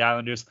loss for the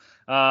Islanders.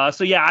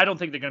 So yeah, I don't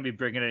think they're going to be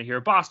bringing it here.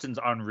 Boston's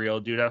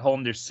unreal, dude. At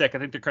home, they're sick. I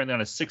think they're currently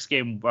on a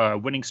 6-game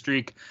winning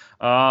streak.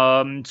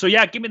 So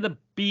yeah, give me the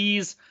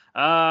Bees.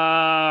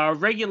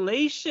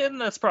 Regulation,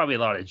 that's probably a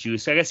lot of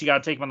juice. I guess you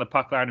got to take them on the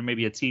puck line or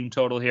maybe a team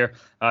total here.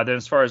 Then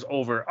as far as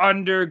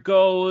over-under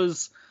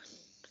goes,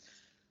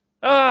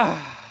 Caps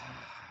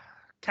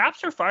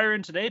are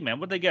firing today, man.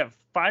 Would they get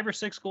 5 or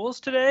 6 goals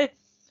today?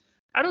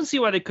 I don't see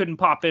why they couldn't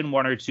pop in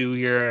 1 or 2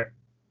 here,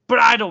 but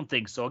I don't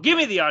think so. Give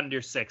me the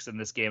under 6 in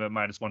this game at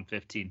minus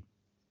 115.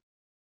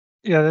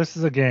 Yeah, this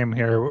is a game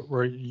here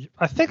where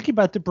I think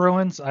about the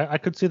Bruins. I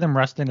could see them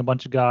resting a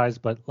bunch of guys,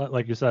 but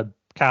like you said,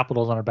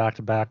 Capitals on a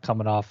back-to-back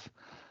coming off.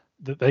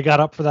 They got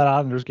up for that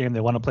Islanders game.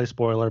 They want to play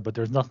spoiler, but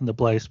there's nothing to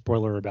play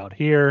spoiler about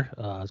here.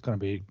 It's going to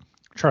be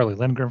Charlie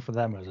Lindgren for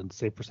them as a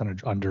save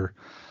percentage under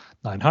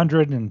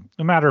 900. And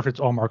no matter if it's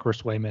Allmark or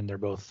Swayman, they're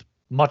both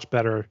much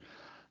better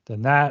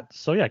than that.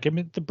 So, yeah, give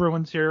me the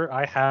Bruins here.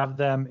 I have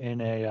them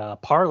in a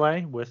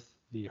parlay with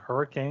the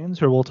Hurricanes,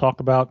 who we'll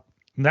talk about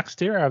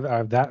next year. I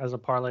have that as a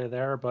parlay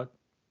there, but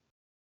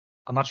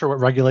I'm not sure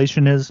what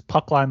regulation is.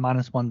 Puck line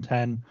minus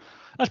 110.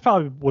 That's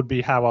probably would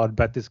be how I would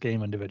bet this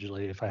game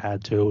individually if I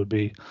had to. It would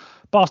be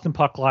Boston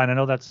puck line. I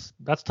know that's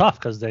tough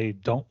because they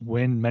don't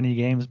win many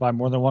games by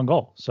more than 1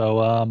 goal.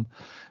 So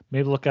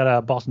maybe look at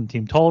a Boston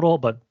team total,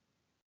 but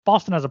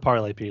Boston as a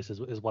parlay piece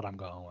is what I'm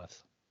going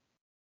with.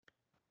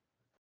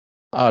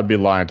 I'd be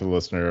lying to the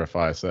listener if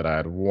I said I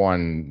had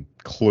one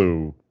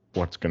clue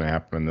what's going to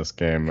happen in this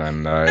game,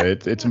 and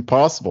it's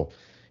impossible.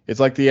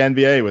 It's like the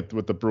NBA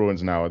with the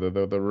Bruins now.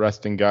 The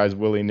resting guys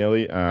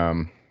willy-nilly.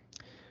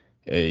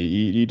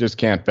 You just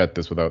can't bet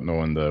this without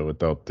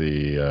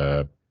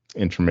the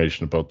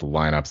information about the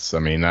lineups. I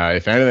mean,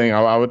 if anything,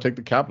 I would take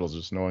the Capitals,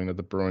 just knowing that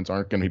the Bruins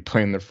aren't going to be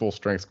playing their full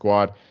strength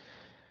squad.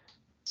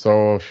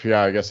 So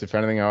yeah, I guess if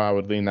anything, I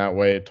would lean that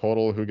way.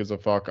 Total, who gives a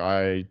fuck?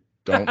 I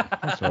don't.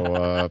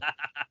 So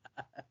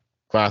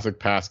classic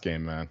pass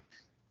game, man.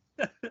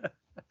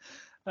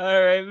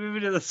 All right,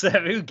 moving to the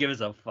 7. Who gives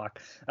a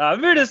fuck?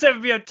 Moving to the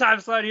 7 p.m. time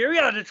slot here. We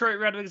got the Detroit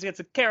Red Wings against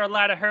the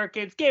Carolina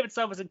Hurricanes. Game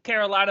itself was in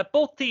Carolina.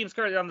 Both teams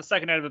currently on the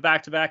second night of a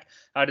back-to-back.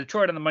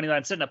 Detroit on the money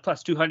line sitting at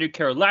plus 200.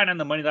 Carolina on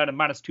the money line at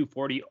minus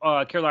 240.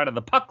 Carolina on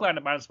the puck line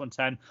at minus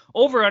 110.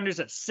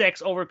 Over-unders at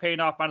 6. Over paying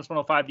off minus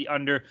 105. The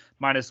under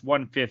minus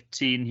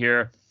 115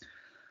 here.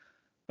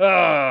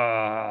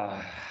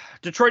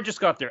 Detroit just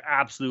got their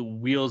absolute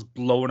wheels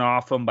blown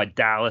off them by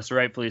Dallas,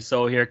 rightfully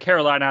so here.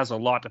 Carolina has a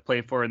lot to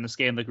play for in this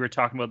game. Like we were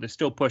talking about, they're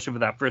still pushing for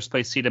that first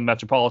place seed in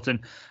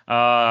Metropolitan.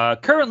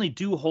 Currently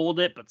do hold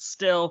it, but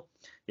still,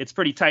 it's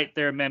pretty tight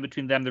there, man,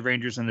 between them, the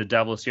Rangers, and the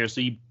Devils here.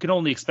 So you can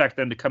only expect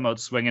them to come out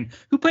swinging.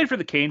 Who played for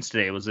the Canes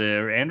today? Was it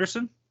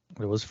Anderson?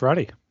 It was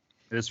Freddie.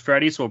 It's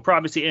Freddie, so we'll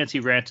probably see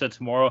Antti Ranta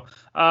tomorrow.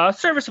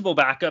 Serviceable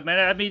backup, man.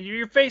 I mean,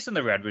 you're facing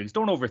the Red Wings.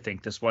 Don't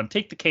overthink this one.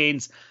 Take the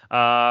Canes.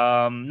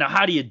 Now,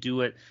 how do you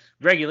do it?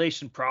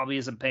 Regulation probably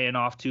isn't paying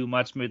off too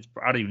much. I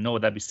don't even know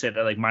what that'd be sitting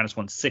at, like minus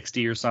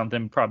 160 or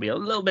something. Probably a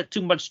little bit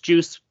too much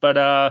juice. But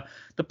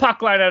the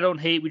puck line I don't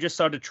hate. We just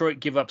saw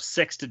Detroit give up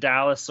 6 to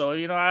Dallas. So,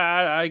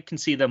 I can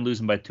see them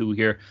losing by 2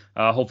 here.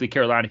 Hopefully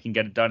Carolina can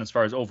get it done as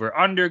far as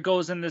over-under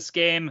goes in this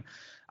game.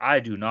 I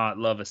do not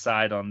love a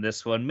side on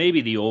this one.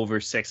 Maybe the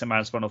over 6 at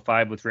minus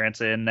 105 with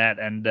Ranta in that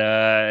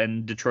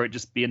and Detroit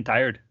just being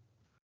tired.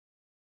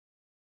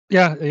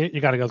 Yeah,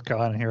 you got to go with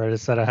Carolina here. I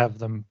just said I have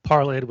them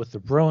parlayed with the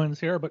Bruins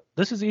here, but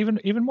this is even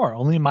more.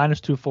 Only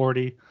minus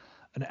 240,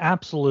 an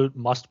absolute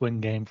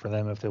must-win game for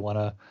them if they want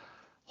to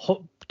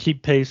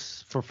keep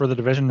pace for the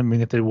division. I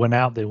mean, if they win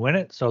out, they win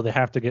it. So they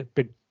have to get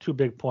 2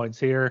 big points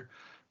here.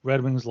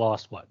 Red Wings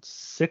lost,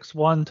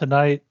 6-1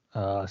 tonight,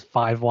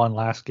 5-1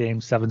 last game,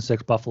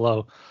 7-6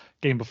 Buffalo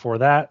game before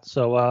that.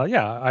 So,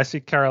 I see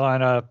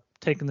Carolina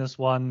taking this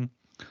one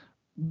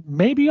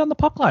maybe on the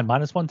puck line,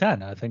 minus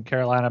 110. I think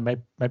Carolina might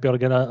be able to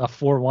get a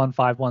 4-1,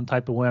 5-1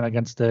 type of win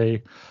against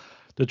the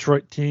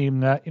Detroit team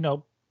that,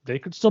 they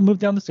could still move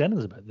down the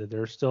standings a bit.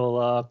 They're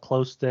still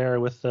close there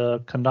with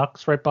the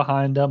Canucks right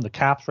behind them, the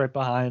Caps right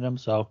behind them.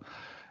 So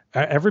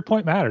every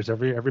point matters.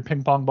 Every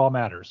ping pong ball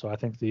matters. So I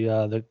think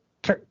the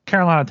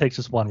Carolina takes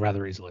this one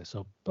rather easily.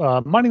 So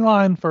money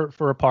line for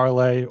a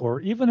parlay,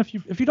 or even if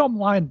you don't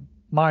mind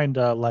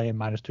laying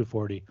minus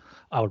 240,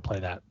 I would play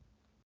that.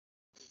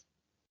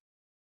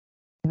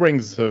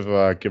 Wings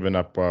have given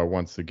up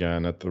once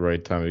again at the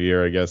right time of the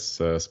year. I guess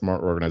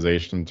smart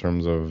organization in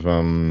terms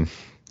of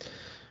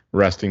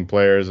resting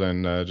players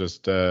and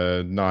just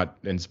not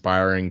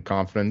inspiring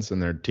confidence in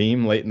their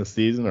team late in the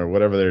season or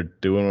whatever they're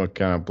doing, what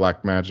kind of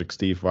black magic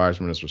Steve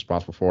Yzerman is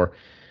responsible for.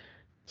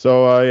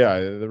 So,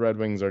 the Red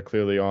Wings are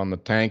clearly on the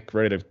tank,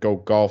 ready to go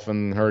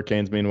golfing.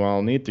 Hurricanes,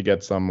 meanwhile, need to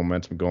get some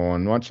momentum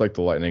going, much like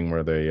the Lightning,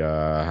 where they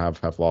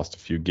have lost a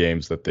few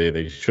games that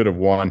they should have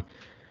won.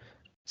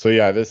 So,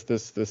 this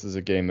is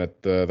a game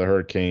that the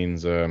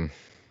Hurricanes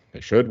they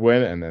should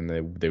win, and then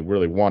they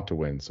really want to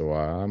win. So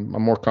I'm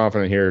more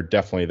confident here,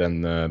 definitely,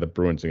 than the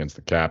Bruins against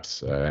the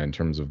Caps in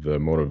terms of the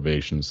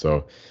motivation.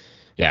 So,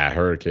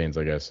 Hurricanes,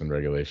 I guess, in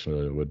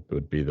regulation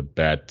would be the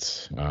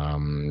bet.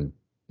 No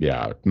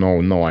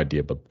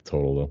idea about the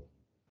total, though.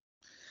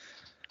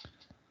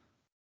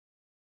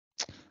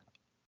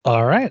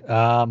 All right.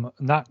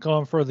 Not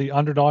going for the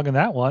underdog in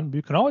that one.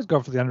 You can always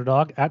go for the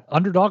underdog at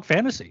Underdog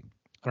Fantasy.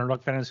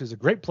 Underdog Fantasy is a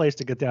great place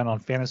to get down on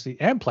fantasy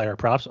and player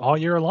props all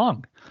year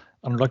long.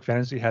 Underdog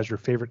Fantasy has your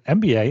favorite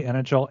NBA,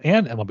 NHL,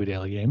 and MLB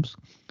daily games.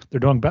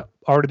 They're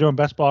already doing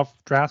best ball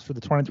drafts for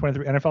the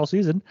 2023 NFL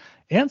season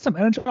and some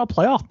NHL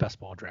playoff best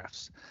ball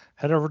drafts.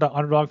 Head over to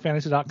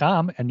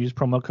UnderdogFantasy.com and use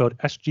promo code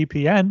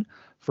SGPN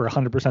for a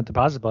 100%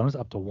 deposit bonus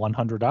up to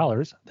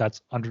 $100.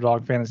 That's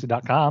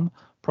UnderdogFantasy.com,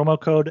 promo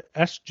code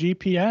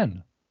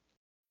SGPN.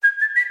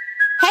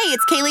 Hey,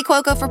 it's Kaylee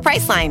Cuoco for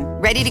Priceline.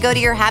 Ready to go to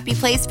your happy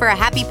place for a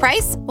happy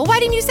price? Well, why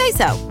didn't you say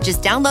so?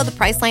 Just download the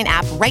Priceline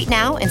app right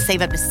now and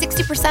save up to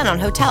 60% on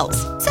hotels.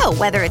 So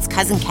whether it's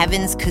Cousin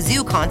Kevin's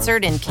Kazoo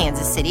Concert in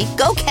Kansas City,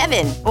 go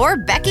Kevin, or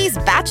Becky's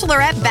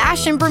Bachelorette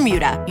Bash in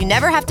Bermuda, you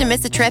never have to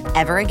miss a trip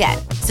ever again.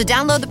 So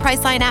download the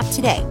Priceline app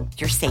today.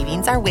 Your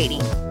savings are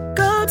waiting.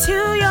 Go to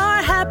your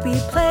happy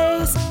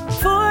place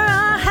for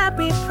a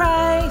happy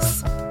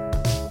price.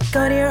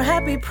 Go to your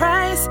happy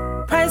price,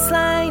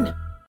 Priceline.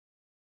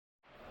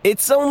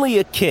 It's only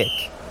a kick,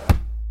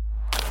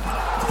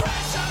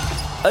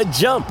 a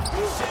jump,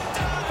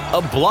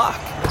 a block.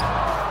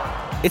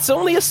 It's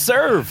only a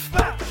serve.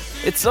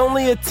 It's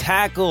only a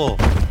tackle,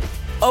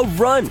 a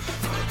run.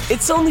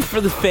 It's only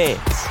for the fans.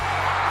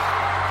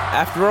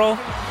 After all,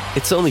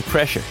 it's only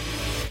pressure.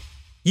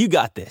 You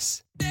got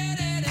this.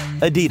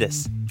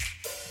 Adidas.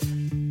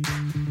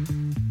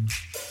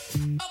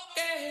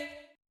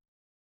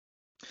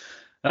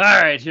 All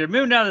right, here,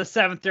 moving down to the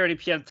 7:30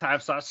 p.m.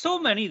 time slot. So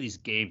many of these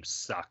games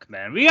suck,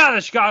 man. We got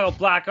the Chicago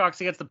Blackhawks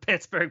against the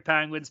Pittsburgh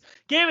Penguins.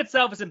 Game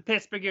itself is in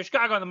Pittsburgh here.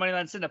 Chicago on the money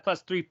line sitting at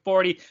plus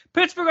 340.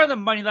 Pittsburgh on the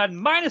money line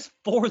minus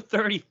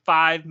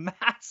 435.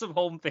 Massive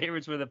home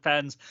favorites for the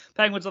Pens.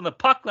 Penguins on the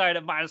puck line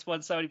at minus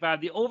 175.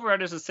 The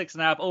over-under is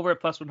 6.5. Over at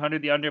plus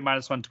 100. The under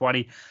minus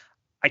 120.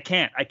 I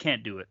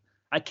can't do it.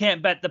 I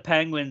can't bet the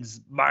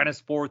Penguins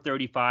minus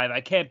 435. I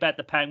can't bet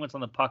the Penguins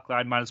on the puck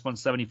line minus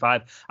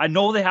 175. I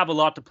know they have a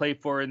lot to play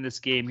for in this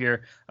game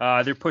here.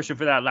 They're pushing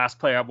for that last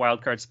playoff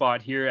wildcard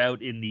spot here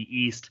out in the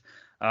East.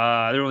 They're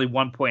only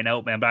 1 point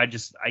out, man, but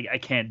I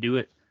can't do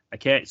it. I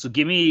can't. So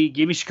give me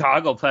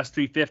Chicago plus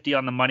 350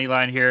 on the money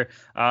line here.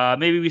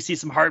 Maybe we see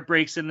some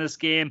heartbreaks in this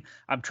game.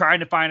 I'm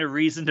trying to find a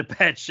reason to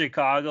bet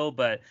Chicago,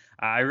 but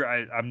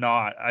I'm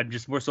not. I'm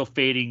just more so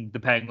fading the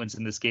Penguins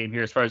in this game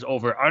here as far as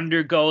over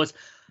under goes.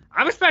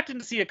 I'm expecting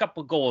to see a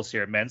couple goals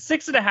here, man.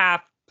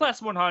 6.5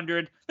 plus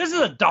 100. This is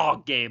a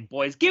dog game,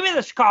 boys. Give me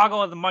the Chicago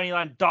on the money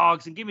line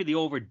dogs and give me the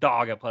over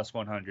dog at plus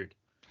 100.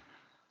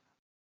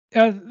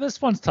 Yeah,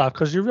 this one's tough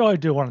because you really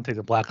do want to take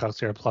the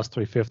Blackhawks here at plus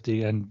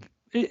 350, and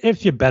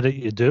if you bet it,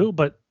 you do.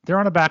 But they're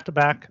on a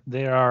back-to-back.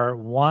 They are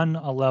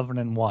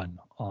 1-11-1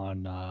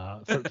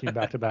 on 13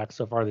 back-to-backs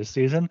so far this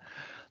season.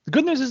 The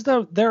good news is,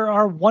 though, there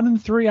are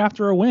 1-3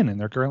 after a win,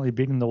 and they're currently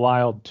beating the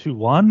Wild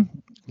 2-1.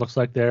 Looks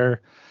like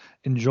they're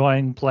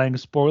enjoying playing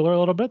spoiler a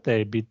little bit.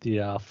 They beat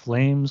the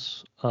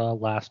Flames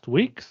last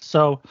week.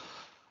 So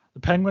the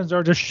Penguins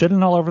are just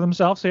shitting all over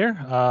themselves here.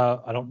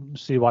 I don't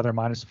see why they're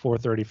minus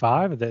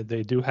 435.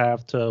 They do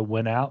have to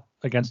win out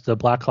against the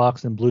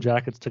Blackhawks and Blue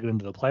Jackets to get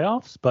into the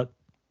playoffs, but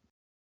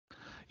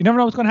you never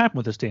know what's going to happen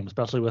with this team,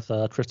 especially with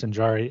Tristan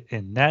Jarry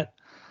in net.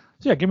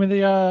 So yeah, give me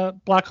the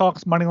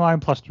Blackhawks money line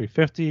plus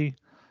 350.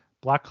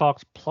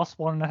 Blackhawks plus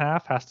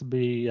 1.5 has to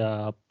be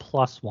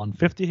plus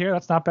 150 here.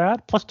 That's not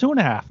bad. Plus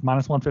 2.5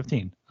 minus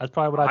 115. That's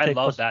probably what I take.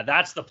 I love that.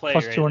 That's the play.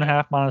 Plus right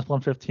 2.5 minus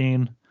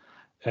 115,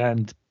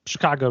 and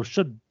Chicago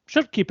should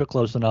keep it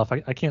close enough.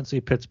 I can't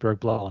see Pittsburgh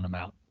blowing them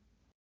out.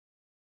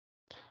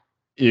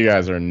 You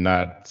guys are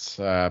nuts.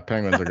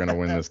 Penguins are going to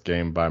win this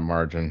game by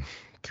margin.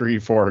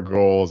 3-4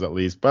 goals at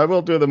least. But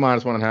we'll do the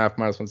minus 1.5,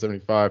 minus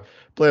 175.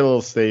 Play a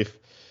little safe.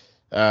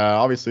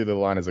 Obviously, the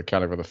line is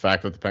accounting for the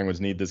fact that the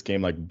Penguins need this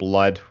game like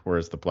blood,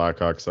 whereas the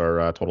Blackhawks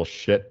are total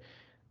shit.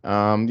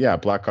 Yeah,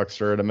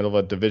 Blackhawks are in the middle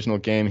of a divisional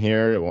game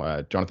here.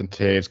 Jonathan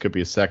Toews could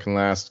be a second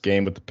last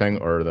game with the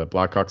the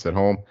Blackhawks at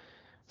home.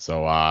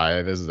 So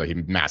this is a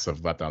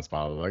massive letdown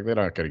spot. Like they're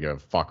not gonna give a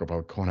fuck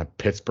about going to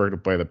Pittsburgh to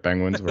play the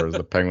Penguins, whereas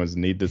the Penguins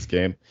need this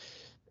game.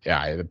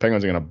 Yeah, the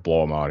Penguins are gonna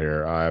blow them out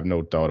here. I have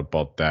no doubt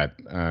about that.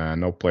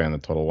 No play on the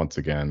total once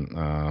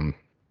again.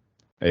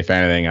 If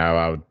anything,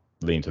 I would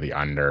lean to the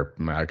under.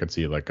 I could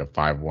see like a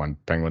 5-1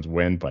 Penguins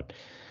win, but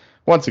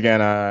once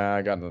again,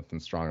 I got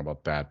nothing strong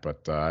about that.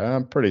 But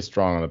I'm pretty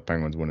strong on the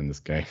Penguins winning this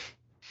game.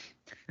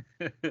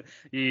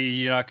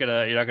 You're not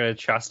gonna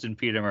trust in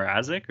Peter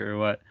Mrazek or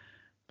what?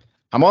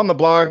 I'm on the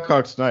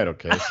Blackhawks tonight,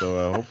 okay?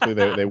 So hopefully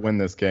they win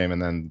this game and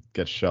then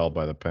get shelled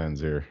by the Pens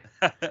here.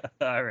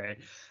 All right.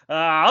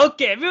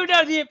 Okay, moving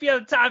down to the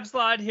EPL time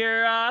slot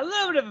here. A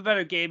little bit of a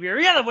better game here.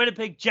 We got the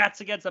Winnipeg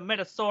Jets against the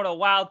Minnesota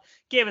Wild.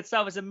 Game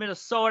itself is in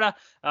Minnesota.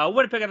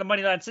 Winnipeg on the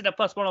money line sitting at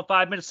plus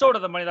 105. Minnesota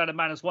the money line at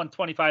minus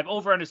 125.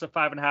 Over under at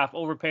 5.5.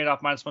 Over paying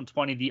off minus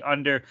 120. The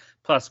under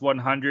plus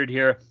 100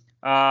 here.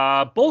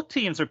 Both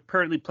teams are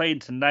currently playing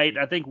tonight.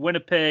 I think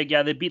Winnipeg,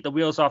 they beat the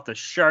wheels off the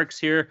Sharks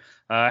here.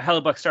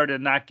 Hellebuck started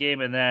in that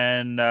game, and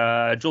then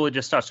Jolie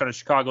just touched on it.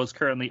 Chicago is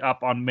currently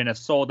up on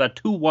Minnesota,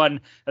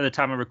 2-1 at the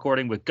time of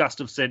recording with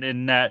Gustafsson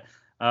in net.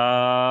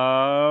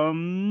 I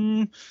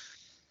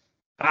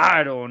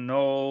don't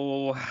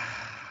know.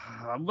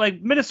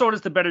 Like Minnesota's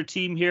the better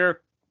team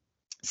here.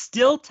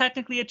 Still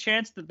technically a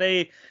chance that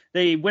they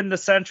win the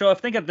Central. I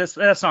think at this,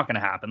 that's not going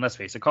to happen. Let's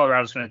face it.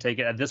 Colorado's going to take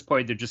it. At this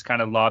point, they're just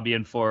kind of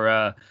lobbying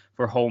for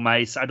home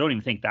ice. I don't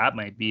even think that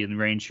might be in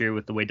range here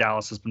with the way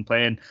Dallas has been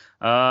playing.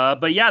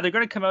 But yeah, they're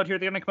going to come out here.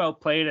 They're going to come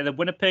out playing. And then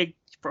Winnipeg,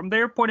 from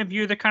their point of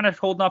view, they're kind of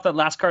holding off that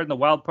last card in the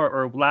wild part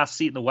or last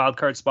seat in the wild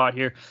card spot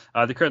here.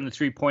 They're currently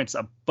 3 points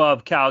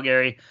above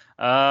Calgary.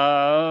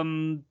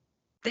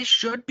 They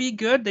should be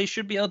good. They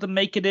should be able to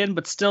make it in,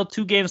 but still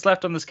 2 games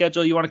left on the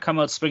schedule. You want to come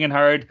out swinging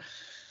hard.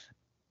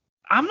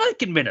 I'm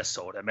liking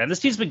Minnesota, man.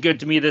 This team's been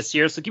good to me this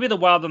year. So give me the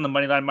Wild on the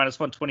money line, minus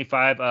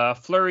 125.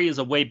 Fleury is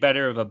a way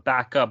better of a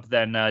backup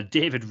than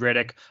David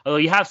Riddick. Although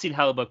you have seen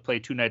Hellebuck play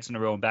 2 nights in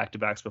a row in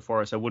back-to-backs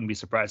before, so I wouldn't be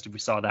surprised if we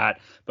saw that.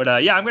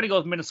 But yeah, I'm going to go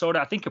with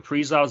Minnesota. I think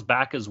Kaprizov's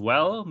back as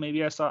well.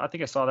 I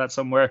think I saw that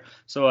somewhere.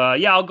 So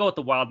yeah, I'll go with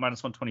the Wild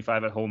minus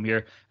 125 at home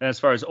here. And as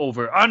far as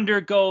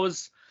over-under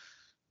goes,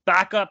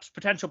 backups,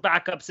 potential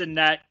backups in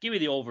net, give me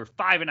the over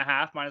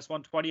 5.5 minus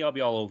 120. I'll be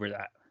all over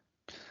that.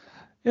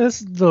 Yeah,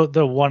 this is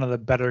the one of the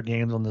better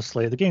games on the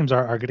slate. The games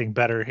are getting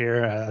better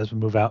here as we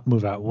move out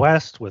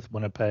west with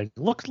Winnipeg.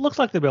 Looks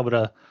like they'll be able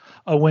to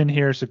a win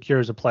here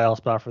secures a playoff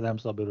spot for them,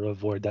 so they'll be able to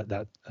avoid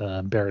that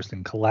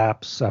embarrassing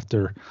collapse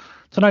after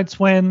tonight's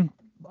win.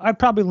 I'd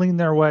probably lean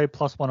their way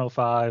plus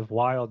 105.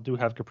 Wild do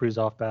have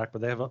Kaprizov back,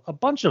 but they have a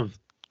bunch of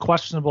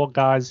questionable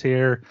guys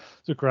here: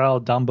 Zuccarello,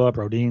 Dumba,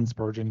 Brodin,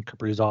 Spurgeon,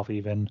 Kaprizov,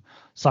 even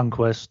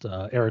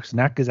Sundqvist. Eric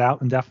Sneck is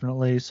out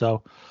indefinitely,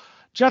 so.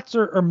 Jets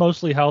are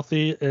mostly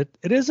healthy. It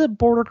is a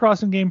border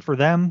crossing game for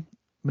them.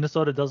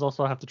 Minnesota does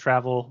also have to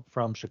travel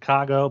from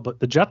Chicago, but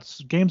the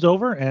Jets game's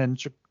over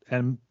and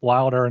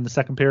Wild are in the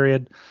second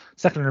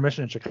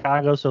intermission in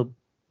Chicago. So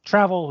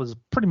travel was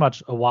pretty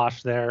much a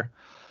wash there.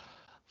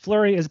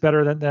 Fleury is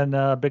better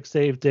than Big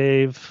Save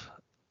Dave.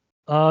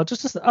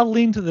 Just a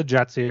lean to the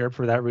Jets here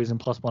for that reason,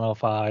 plus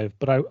 105.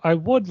 But I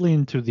would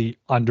lean to the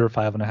under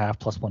 5.5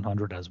 plus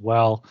 100 as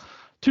well.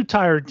 2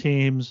 tired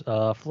teams.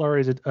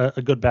 Fleury is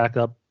a good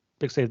backup.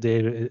 Big Save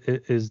Dave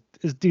is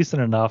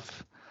decent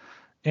enough.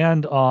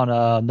 And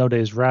on no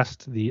days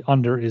rest, the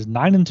under is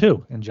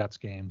 9-2 in Jets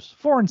games,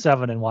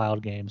 4-7 in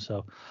Wild games.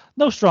 So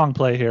no strong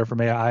play here for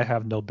me. I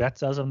have no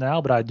bets as of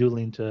now, but I do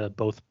lean to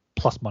both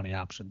plus money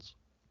options.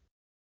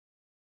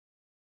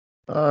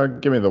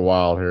 Give me the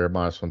Wild here,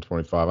 minus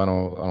 125. I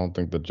don't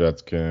think the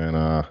Jets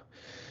can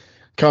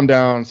come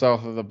down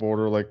south of the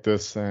border like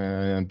this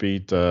and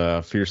beat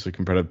a fiercely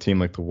competitive team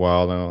like the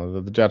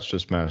Wild. The Jets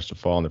just managed to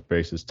fall on their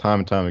faces time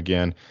and time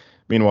again.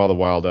 Meanwhile, the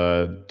Wild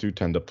do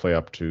tend to play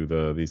up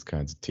to these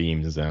kinds of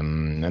teams,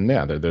 and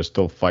yeah, they're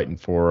still fighting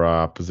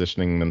for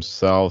positioning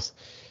themselves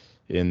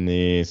in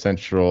the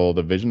Central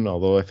Division.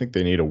 Although I think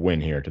they need a win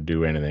here to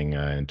do anything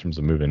in terms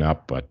of moving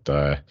up.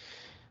 But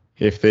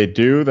if they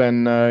do,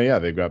 then yeah,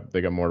 they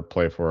got more to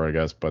play for, I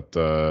guess. But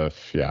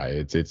yeah,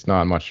 it's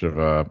not much of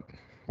a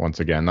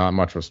not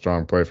much of a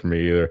strong play for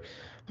me either.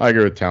 I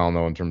agree with Talon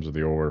though in terms of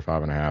the over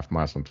 5.5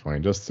 minus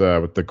 120. Just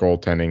with the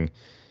goaltending.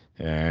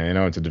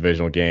 It's a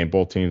divisional game.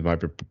 Both teams might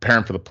be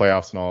preparing for the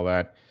playoffs and all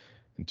that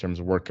in terms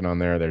of working on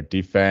their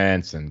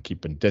defense and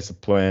keeping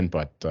discipline.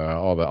 But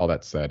all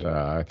that said,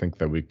 I think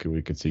that we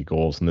could see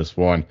goals in this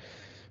one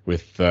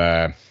with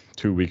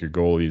 2 weaker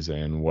goalies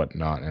and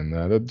whatnot. And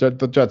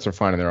the Jets are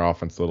finding their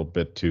offense a little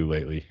bit too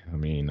lately. I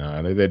mean,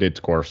 they did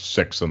score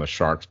 6 on the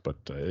Sharks, but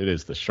it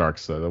is the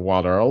Sharks. The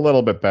Wild are a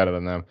little bit better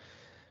than them.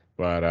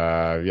 But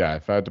yeah,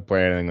 if I had to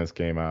play anything in this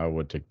game, I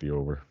would take the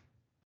over.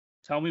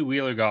 Tell me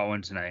Wheeler got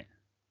one tonight.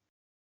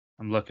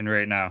 I'm looking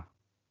right now.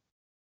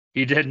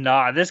 He did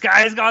not. This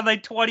guy has gone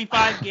like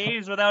 25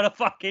 games without a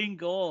fucking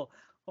goal.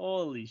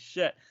 Holy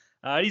shit.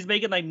 He's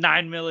making like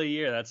 $9 million a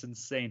year. That's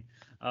insane.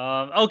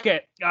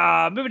 Okay.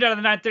 Moving down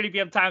to the 9:30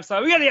 p.m. time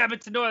slot. We got the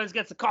Edmonton Oilers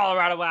against the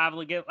Colorado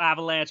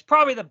Avalanche.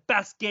 Probably the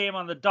best game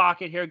on the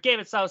docket here. Game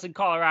itself in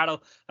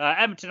Colorado.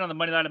 Edmonton on the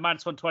money line at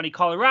 -120.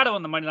 Colorado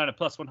on the money line at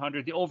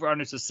 +100. The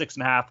over-under is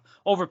 6.5.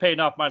 Over paying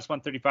off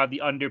 -135.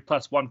 The under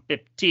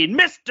 +115.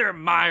 Mr.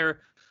 Meyer,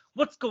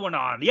 what's going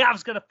on? The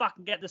Avs gonna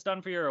fucking get this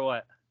done for you or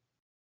what?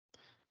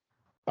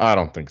 I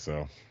don't think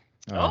so.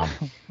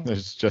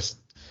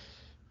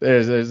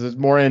 There's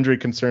more injury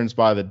concerns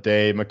by the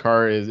day.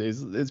 Makar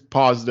is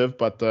positive,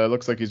 but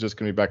looks like he's just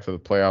going to be back for the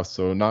playoffs,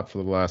 so not for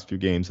the last few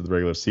games of the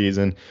regular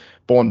season.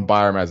 Bowen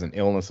Byram has an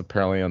illness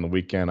apparently on the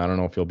weekend. I don't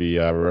know if he'll be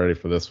ready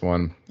for this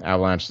one.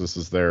 Avalanche, this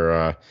is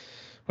their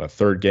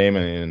third game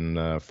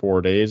in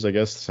 4 days, I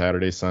guess.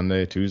 Saturday,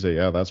 Sunday, Tuesday.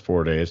 Yeah, that's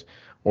 4 days.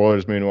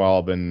 Oilers, meanwhile,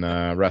 have been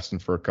resting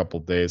for a couple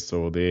of days,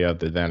 so they have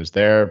the advantage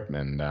there,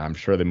 and I'm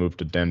sure they moved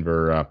to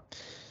Denver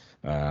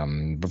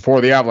before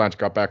the Avalanche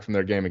got back from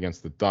their game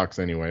against the Ducks.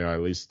 Anyway,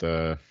 at least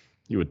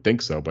you would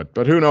think so. But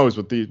who knows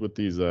with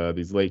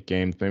these late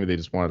games? Maybe they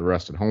just wanted to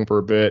rest at home for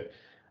a bit.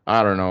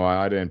 I don't know.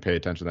 I didn't pay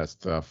attention to that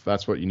stuff.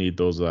 That's what you need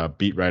those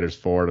beat writers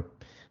for,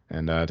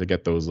 and to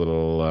get those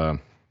little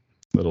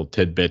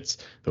tidbits,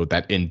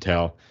 that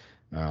intel.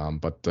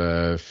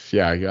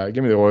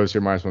 Give me the Oilers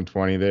here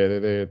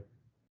 -120.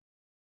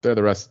 They're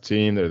the rest of the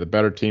team. They're the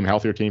better team,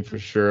 healthier team for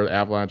sure.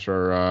 Avalanche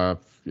are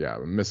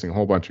missing a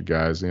whole bunch of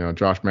guys.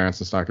 Josh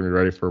Manson's not going to be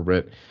ready for a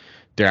bit.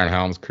 Darren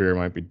Helm's career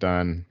might be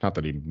done. Not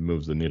that he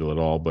moves the needle at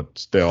all, but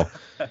still.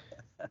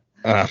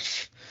 The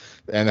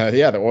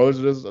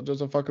Oilers are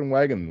just a fucking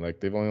wagon. Like,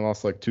 they've only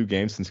lost like 2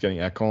 games since getting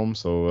Ekholm.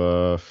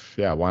 So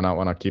why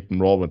not keep them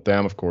rolling with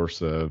them? Of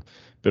course, a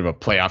bit of a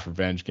playoff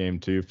revenge game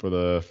too for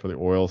the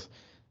Oils.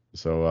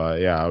 So,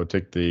 I would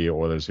take the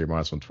Oilers here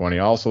 -120.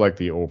 I also like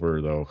the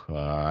over, though.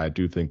 I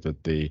do think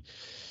that the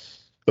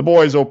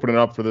boys open it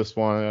up for this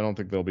one. I don't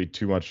think there'll be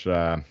too much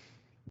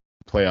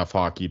playoff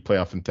hockey,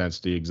 playoff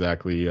intensity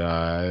exactly.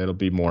 It'll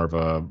be more of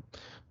a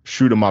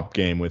shoot-'em-up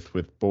game with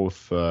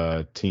both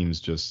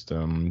teams just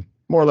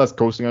more or less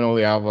coasting. I know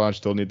the Avalanche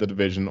still need the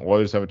division.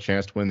 Oilers have a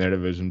chance to win their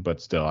division,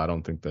 but still, I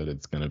don't think that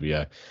it's going to be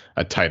a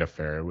tight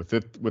affair.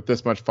 With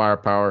this much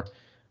firepower,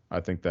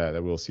 I think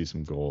that we'll see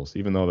some goals,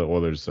 even though the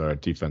Oilers'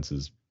 defense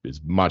is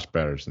much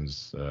better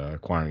since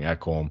acquiring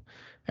Ekholm,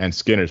 and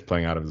Skinner's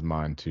playing out of his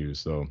mind too.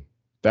 So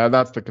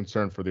that's the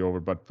concern for the over,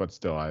 but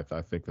still, I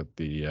think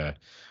that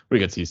we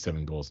could see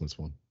 7 goals in this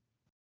one.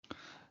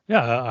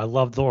 Yeah, I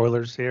love the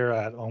Oilers here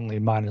at only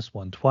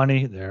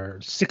 -120. They're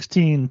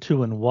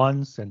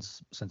 16-2-1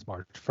 since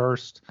March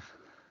 1st.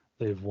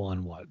 They've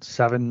won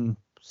 7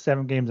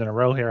 games in a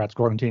row here,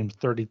 outscoring teams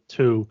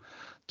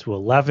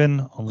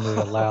 32-11. Only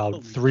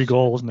allowed 3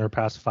 goals in their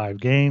past 5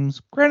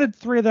 games. Granted,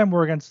 3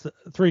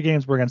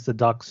 games were against the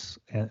Ducks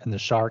and the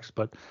Sharks,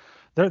 but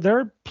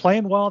they're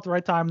playing well at the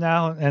right time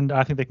now, and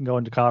I think they can go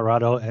into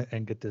Colorado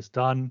and get this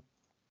done.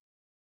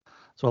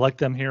 So I like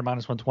them here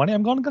 -120.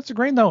 I'm going against the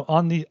grain though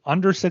on the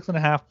under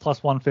 6.5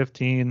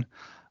 +115.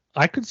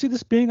 I could see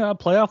this being a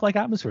playoff-like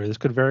atmosphere. This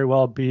could very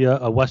well be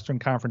a Western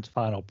Conference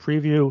Final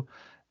preview.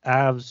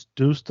 Avs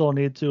do still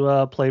need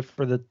to play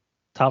for the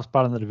top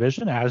spot in the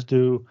division, as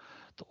do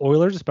the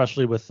Oilers,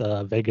 especially with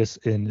Vegas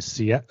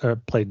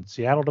played in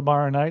Seattle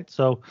tomorrow night.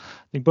 So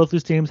I think both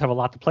these teams have a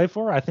lot to play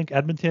for. I think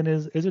Edmonton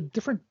is a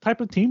different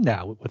type of team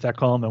now with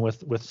Ekholm and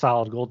with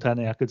solid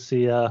goaltending. I could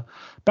see a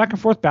back and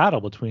forth battle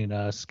between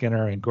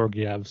Skinner and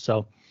Georgiev.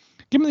 So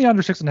give me the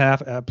under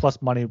 6.5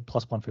 plus money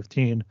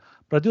 +115.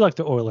 But I do like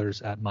the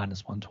Oilers at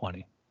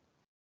 -120.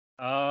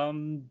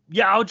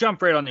 I'll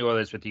jump right on the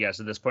Oilers with you guys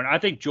at this point. I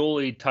think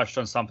Jolie touched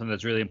on something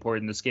that's really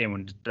important in this game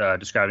when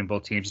describing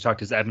both teams. He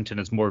talked as Edmonton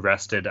is more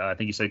rested. I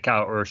think he said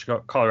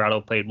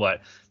Colorado played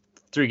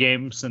 3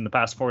 games in the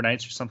past 4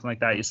 nights or something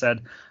like that, you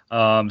said.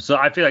 So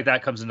I feel like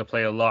that comes into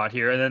play a lot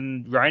here. And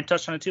then Ryan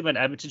touched on it too, but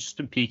Edmonton's just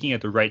been peaking at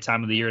the right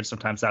time of the year, and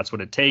sometimes that's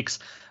what it takes,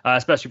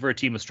 especially for a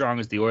team as strong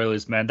as the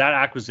Oilers, man. That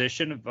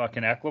acquisition of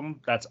fucking Ekholm,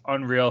 that's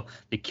unreal.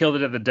 They killed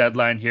it at the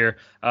deadline here.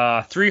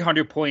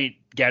 300-point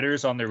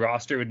getters on their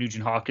roster with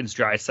Nugent Hopkins,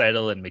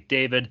 Draisaitl, and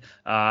McDavid.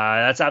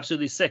 That's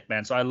absolutely sick,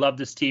 man. So I love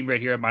this team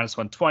right here at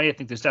 -120. I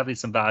think there's definitely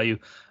some value.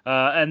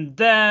 And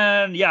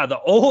then,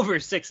 the over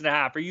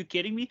 6.5. Are you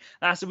kidding me?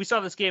 So we saw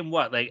this game,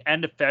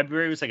 end of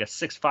February? It was like a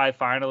 6-5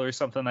 final or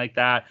something like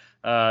that.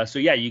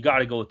 You got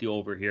to go with the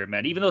over here,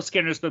 man. Even though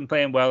Skinner's been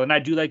playing well, and I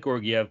do like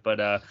Georgiev, but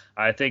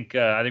I think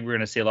we're going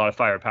to see a lot of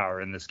firepower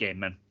in this game,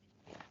 man.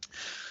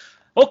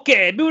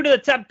 Okay, moving to the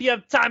 10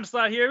 p.m. time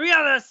slot here. We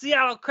got the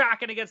Seattle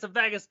Kraken against the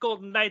Vegas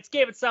Golden Knights.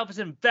 Game itself is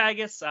in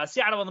Vegas.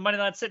 Seattle on the money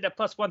line sitting at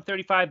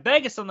 +135.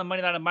 Vegas on the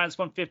money line at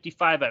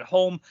 -155 at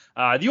home.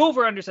 The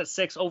over-under's at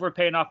 6. Over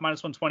paying off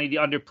 -120. The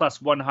under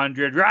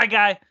 +100. Right,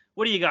 guy?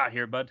 What do you got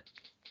here, bud?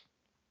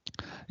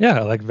 Yeah,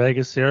 I like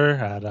Vegas here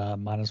at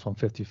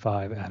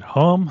 -155 at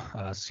home.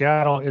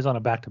 Seattle is on a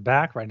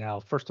back-to-back right now.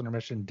 First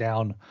intermission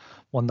down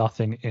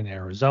 1-0 in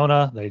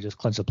Arizona. They just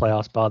clinched the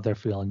playoff spot. They're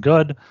feeling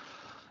good.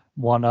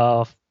 Won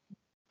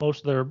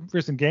most of their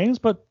recent games,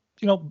 but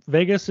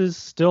Vegas is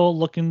still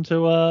looking to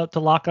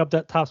lock up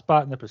that top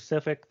spot in the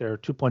Pacific. They're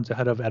 2 points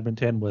ahead of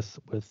Edmonton with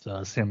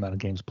same amount of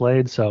games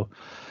played. So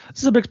this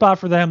is a big spot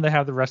for them. They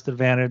have the rest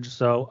advantage.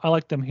 So I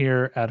like them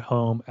here at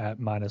home at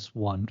minus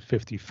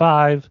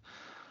 155.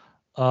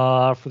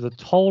 For the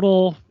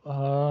total,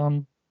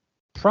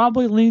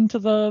 probably lean to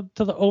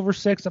the over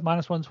 6 at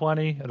minus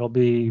 120. It'll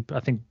be, I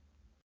think,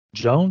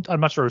 Jones. I'm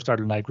not sure who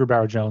started tonight.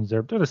 Grubauer, Jones.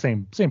 They're the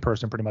same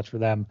person pretty much for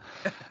them.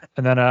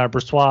 And then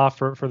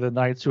Brossoit for the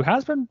Knights, who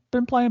has been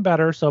playing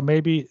better. So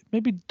maybe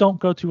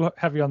don't go too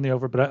heavy on the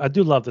over, but I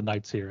do love the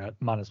Knights here at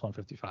minus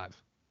 155.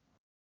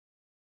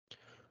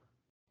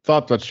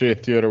 Thought that Shea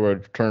Theodore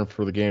would return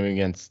for the game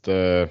against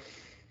who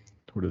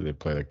did they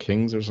play? The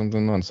Kings or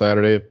something on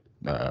Saturday?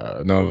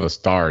 No, the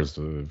Stars.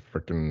 The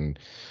freaking.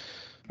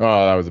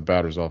 Oh, that was a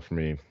bad result for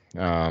me.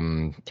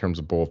 In terms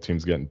of both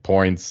teams getting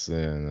points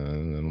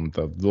and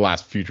the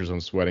last futures I'm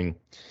sweating.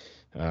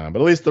 But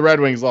at least the Red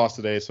Wings lost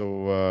today,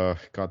 so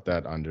got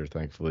that under,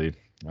 thankfully.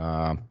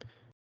 But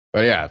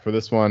yeah, for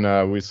this one,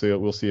 we'll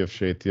see if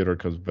Shea Theodore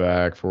comes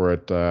back for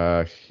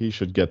it. He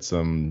should get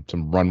some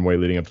runway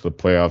leading up to the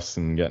playoffs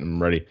and get him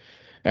ready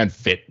and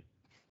fit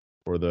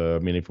for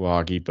the meaningful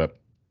hockey. But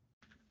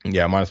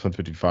yeah, minus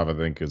 155, I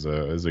think, is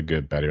a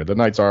good bet here. The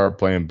Knights are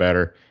playing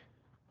better,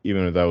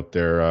 even without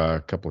their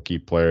couple of key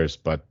players.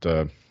 But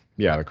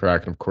yeah, the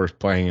Kraken, of course,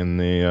 playing in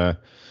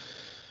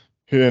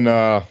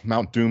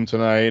Mount Doom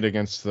tonight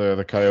against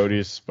the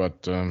Coyotes.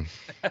 But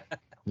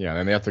yeah,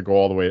 and they have to go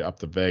all the way up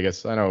to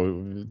Vegas. I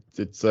know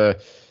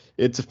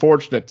it's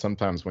fortunate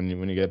sometimes when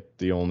you get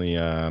the only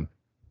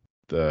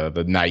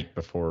the night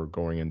before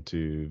going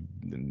into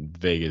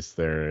Vegas.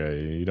 There,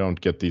 you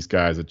don't get these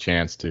guys a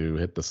chance to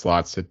hit the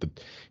slots, hit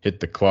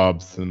the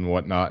clubs and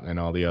whatnot, and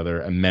all the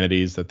other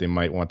amenities that they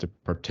might want to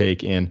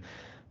partake in.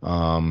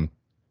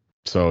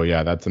 So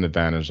yeah, that's an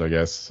advantage, I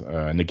guess.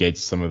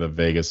 Negates some of the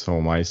Vegas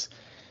home ice,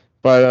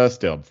 but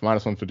still,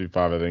 minus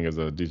 155, I think, is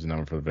a decent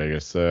number for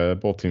Vegas.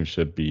 Both teams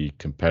should be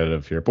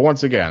competitive here, but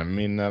once again, I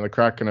mean, the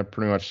Kraken are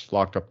pretty much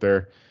locked up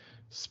their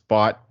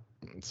spot.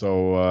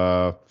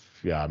 So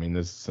yeah, I mean,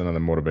 this is another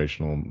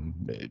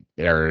motivational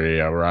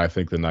area where I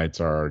think the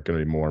Knights are going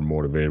to be more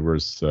motivated,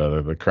 whereas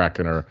the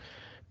Kraken are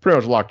pretty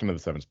much locked into the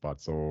 7th spot.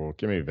 So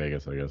give me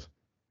Vegas, I guess.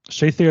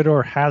 Shea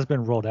Theodore has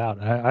been rolled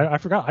out. I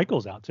forgot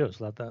Eichel's out too,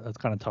 so that's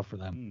kind of tough for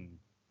them.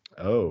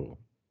 Oh,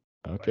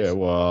 okay.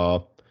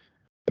 Well,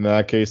 in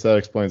that case, that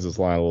explains this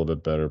line a little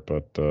bit better.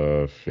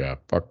 But yeah,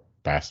 fuck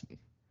pass.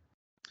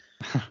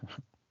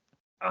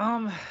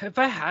 If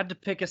I had to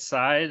pick a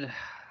side,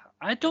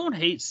 I don't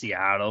hate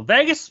Seattle.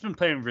 Vegas has been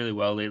playing really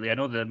well lately. I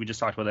know that we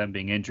just talked about them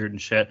being injured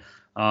and shit.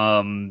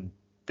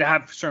 They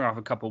have strung off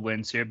a couple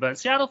wins here, but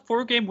Seattle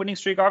 4-game winning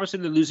streak. Obviously,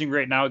 they're losing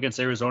right now against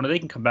Arizona. They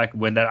can come back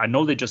and win that. I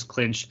know they just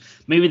clinched.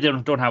 Maybe they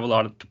don't have a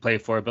lot to play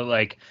for, but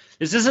like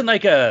this isn't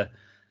like a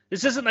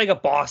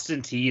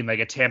Boston team, like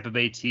a Tampa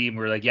Bay team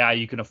where like, yeah,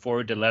 you can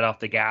afford to let off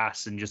the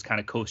gas and just kind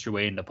of coast your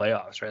way into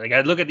playoffs, right? Like I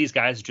look at these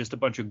guys, just a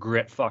bunch of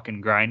grit fucking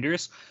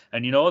grinders,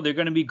 and they're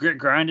going to be grit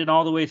grinding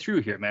all the way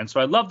through here, man. So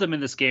I love them in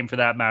this game for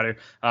that matter.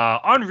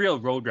 Unreal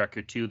road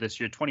record too this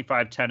year,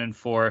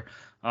 25-10-4.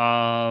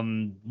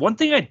 One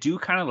thing I do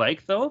kind of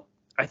like though,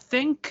 I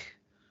think,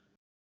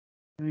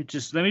 let me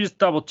just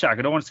double check.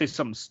 I don't want to say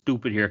something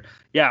stupid here.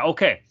 Yeah.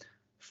 Okay.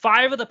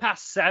 5 of the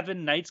past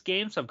 7 Knights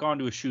games have gone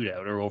to a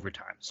shootout or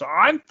overtime. So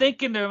I'm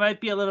thinking there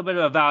might be a little bit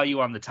of a value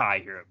on the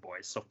tie here,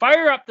 boys. So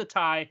fire up the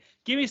tie.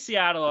 Give me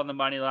Seattle on the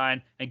money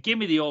line and give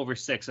me the over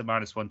 6 at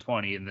minus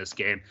 120 in this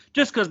game.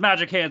 Just because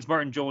Magic Hands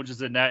Martin Jones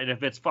is in net, and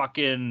if it's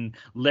fucking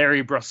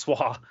Larry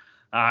Brossoit,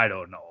 I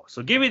don't know.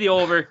 So give me the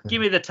over,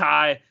 give me the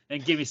tie,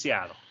 and give me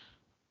Seattle.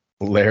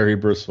 Larry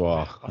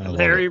Brossoit.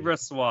 Larry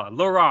Brossoit.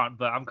 Laurent,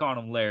 but I'm calling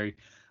him Larry.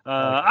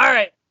 All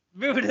right.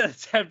 Moving to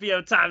the 10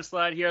 p.m. time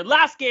slot here.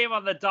 Last game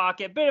on the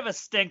docket. Bit of a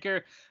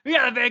stinker. We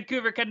got the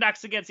Vancouver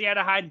Canucks against the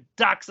Anaheim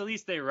Ducks. At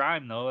least they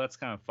rhyme, though. That's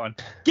kind of fun.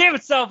 Game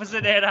itself is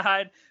in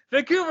Anaheim.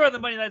 Vancouver on the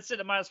money line sitting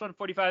at minus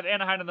 145.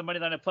 Anaheim on the money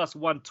line at plus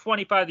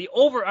 125. The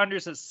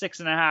over-unders at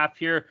 6.5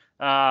 here.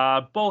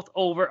 Both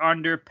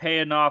over-under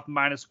paying off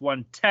minus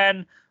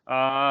 110.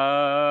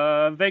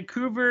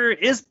 Vancouver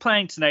is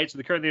playing tonight, so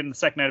they're currently in the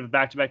second night of a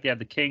back-to-back. They have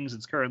the Kings.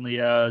 It's currently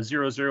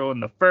 0-0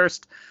 in the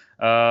first.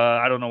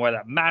 I don't know why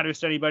that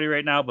matters to anybody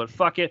right now, but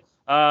fuck it.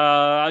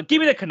 Give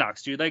me the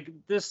Canucks, dude. Like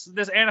this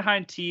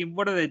Anaheim team,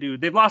 what do they do?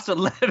 They've lost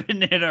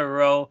 11 in a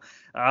row.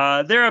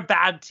 They're a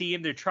bad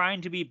team. They're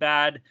trying to be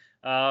bad.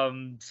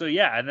 So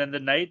yeah, and then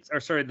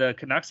the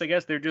Canucks, I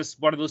guess they're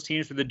just one of those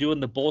teams where they're doing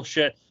the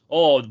bullshit.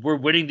 Oh, we're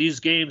winning these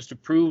games to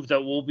prove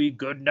that we'll be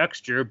good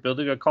next year,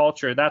 building a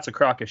culture. That's a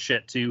crock of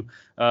shit too.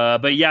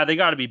 But yeah, they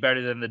got to be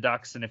better than the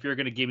Ducks. And if you're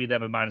going to give me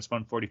them at minus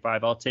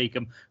 145, I'll take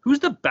them. Who's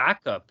the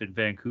backup in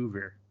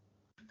Vancouver?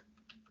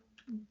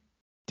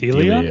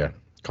 Delia?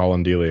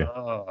 Colin Delia.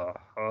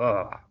 All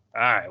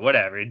right,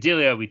 whatever.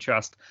 Delia, we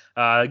trust.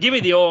 Give me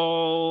the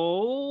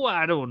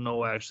I don't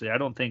know, actually. I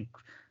don't think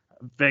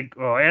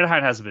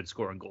Anaheim hasn't been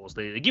scoring goals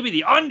lately. Give me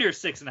the under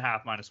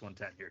 6.5 minus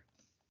 110 here.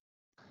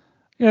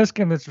 Yeah, this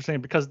game is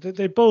interesting because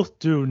they both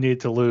do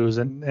need to lose,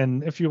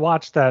 and if you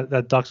watch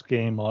that Ducks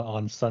game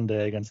on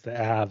Sunday against the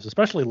Avs,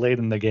 especially late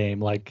in the game,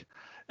 like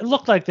it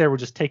looked like they were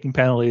just taking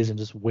penalties and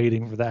just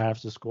waiting for the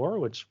Avs to score,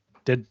 which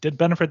did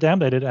benefit them.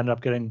 They did end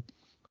up getting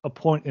a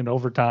point in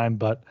overtime,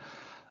 but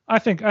I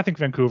think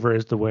Vancouver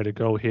is the way to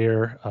go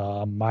here.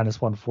 Minus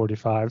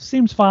 145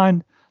 seems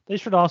fine. They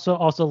should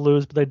also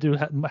lose, but they do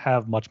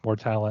have much more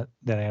talent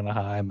than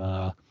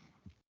Anaheim.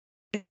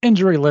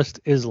 Injury list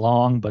is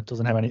long, but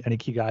doesn't have any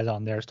key guys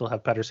on there. Still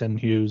have Pettersson,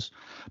 Hughes,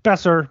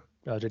 Besser,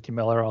 JT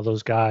Miller, all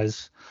those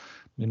guys.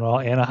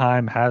 Meanwhile,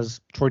 Anaheim has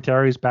Troy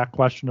Terry's back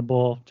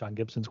questionable, John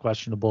Gibson's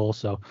questionable.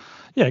 So,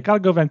 yeah, got to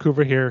go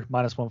Vancouver here,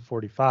 minus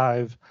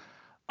 145.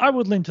 I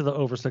would lean to the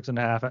over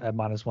 6.5 at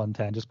minus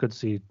 110. Just could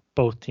see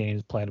both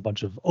teams playing a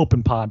bunch of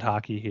open pond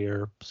hockey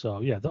here.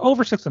 So, yeah, the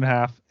over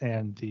 6.5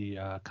 and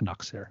the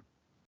Canucks here.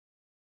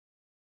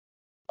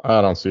 I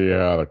don't see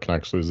how the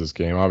Canucks lose this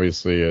game.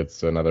 Obviously,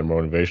 it's another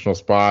motivational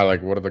spot.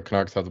 Like, what do the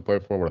Canucks have to play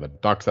for? What do the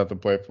Ducks have to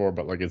play for?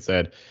 But like I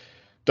said,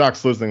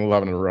 Ducks losing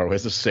 11 in a row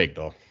is a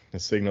signal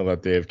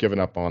that they've given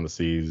up on the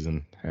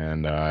season.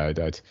 And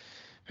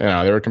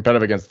they were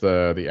competitive against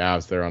the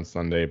Avs there on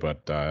Sunday,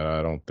 but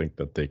I don't think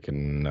that they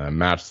can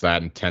match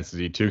that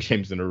intensity 2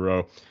 games in a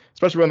row,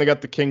 especially when they got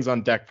the Kings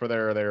on deck for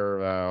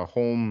their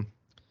home.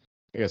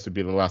 I guess it'd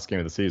be the last game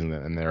of the season,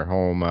 and their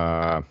home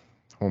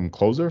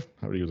closer.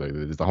 How do you say?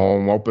 It's the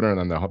home opener and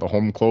then the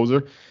home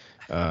closer.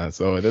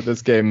 So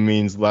this game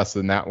means less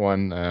than that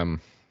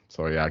one.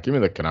 So yeah, give me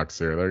the Canucks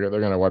here.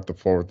 They're gonna wipe the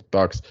floor with the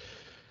Ducks.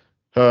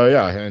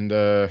 Yeah, and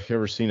you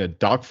ever seen a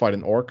dogfight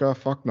in Orca?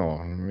 Fuck no.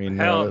 I mean,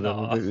 Hell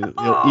no.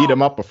 You'll eat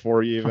him up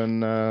before you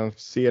even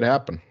see it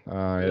happen.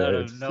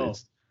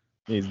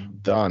 He's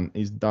done.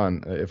 He's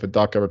done. If a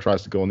duck ever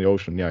tries to go in the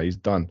ocean, yeah, he's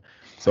done.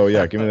 So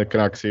yeah, give me the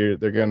Canucks here.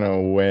 They're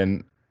gonna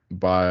win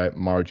by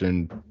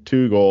margin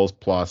 2 goals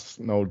plus,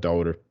 no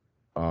doubter.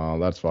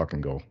 Let's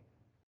fucking go.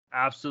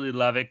 Absolutely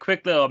love it.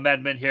 Quick little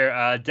amendment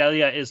here.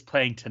 Delia is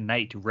playing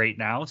tonight right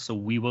now, so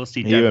we will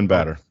see. Even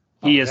better.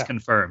 He is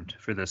confirmed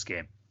for this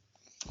game.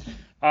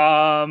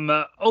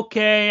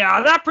 Okay,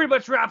 that pretty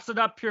much wraps it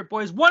up here,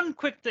 boys. One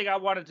quick thing I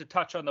wanted to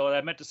touch on, though, that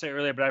I meant to say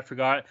earlier, but I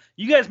forgot.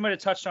 You guys might have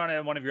touched on it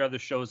in one of your other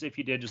shows. If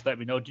you did, just let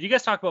me know. Did you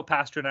guys talk about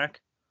Pasternak?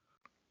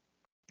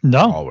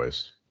 No.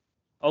 Always.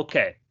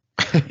 Okay.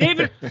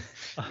 David,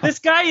 this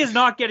guy is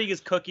not getting his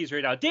cookies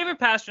right now. David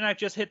Pasternak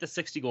just hit the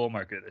 60-goal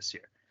marker this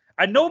year.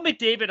 I know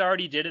McDavid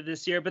already did it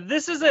this year, but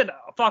this is a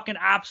fucking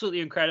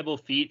absolutely incredible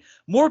feat.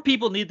 More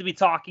people need to be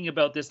talking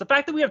about this. The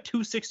fact that we have 2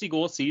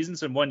 60-goal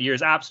seasons in 1 year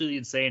is absolutely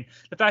insane.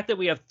 The fact that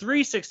we have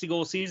 3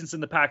 60-goal seasons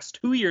in the past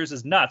 2 years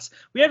is nuts.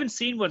 We haven't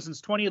seen one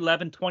since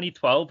 2011,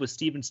 2012 with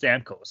Steven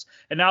Stamkos.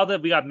 And now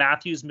that we got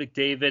Matthews,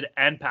 McDavid,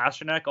 and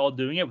Pasternak all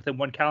doing it within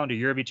 1 calendar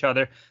year of each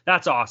other,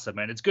 that's awesome,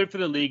 man. It's good for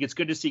the league. It's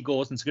good to see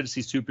goals, and it's good to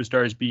see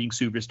superstars being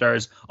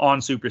superstars on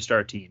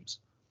superstar teams.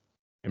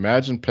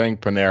 Imagine paying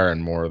Panarin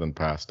more than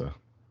pasta.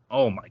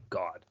 Oh my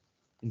God.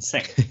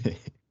 Insane.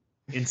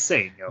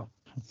 Insane, yo.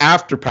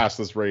 After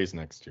Pasta's raise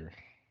next year.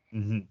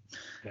 Mm-hmm.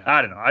 Yeah. I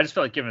don't know. I just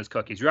felt like giving his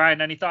cookies. Ryan,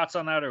 any thoughts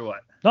on that or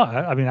what? No,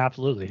 I mean,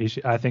 absolutely.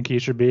 I think he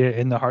should be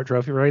in the Hart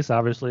Trophy race.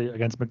 Obviously,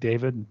 against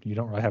McDavid, you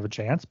don't really have a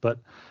chance, but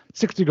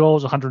 60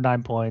 goals,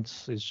 109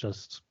 points. It's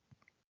just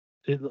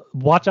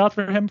watch out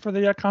for him for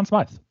the Conn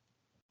Smythe.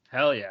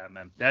 Hell yeah,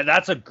 man.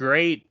 That's a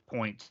great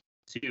point,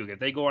 too. If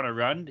they go on a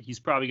run, he's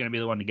probably going to be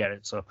the one to get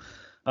it. So,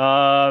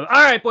 all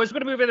right, boys, we're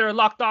going to move into our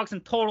lock dogs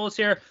and totals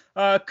here.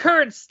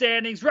 Current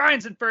standings,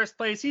 Ryan's in first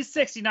place. He's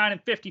 69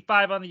 and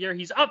 55 on the year.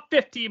 He's up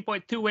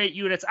 15.28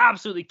 units,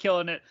 absolutely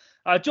killing it.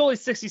 Joel's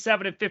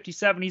 67 and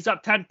 57. He's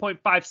up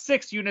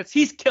 10.56 units.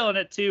 He's killing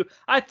it too.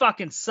 I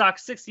fucking suck.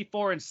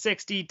 64 and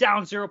 60,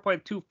 down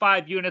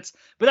 0.25 units.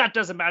 But that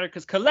doesn't matter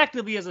because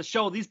collectively as a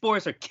show, these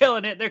boys are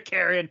killing it. They're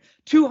carrying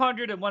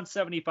 200 and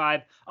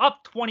 175,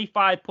 up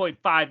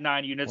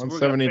 25.59 units. 172. We're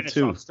going to finish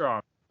off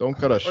strong. Don't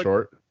cut us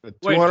short.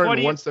 200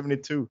 and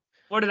 172.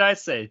 What did I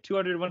say?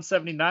 200 and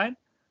 179?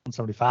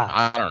 175.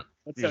 I don't.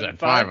 You said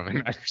 5 of them.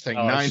 You're saying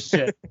 9.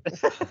 Shit.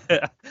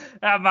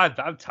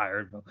 I'm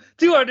tired, bro.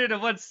 200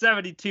 and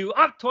 172,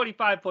 up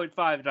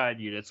 25.59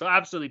 units. So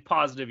absolutely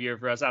positive year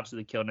for us.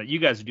 Absolutely killing it. You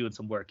guys are doing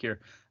some work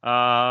here.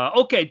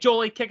 Okay,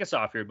 Jolie, kick us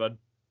off here, bud.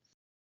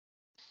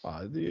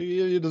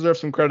 You deserve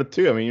some credit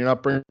too. I mean, you're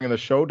not bringing the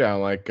show down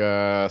like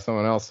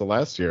someone else the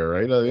last year,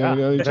 right?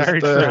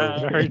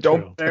 Very true.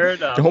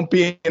 Don't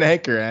be an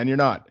anchor, and you're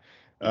not.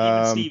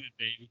 Even Steven,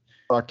 baby.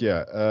 Fuck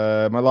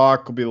yeah. My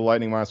lock will be the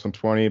Lightning minus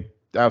 120.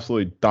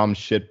 Absolutely dumb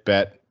shit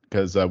bet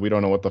because we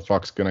don't know what the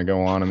fuck's gonna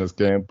go on in this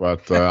game,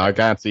 but I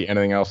can't see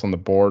anything else on the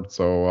board.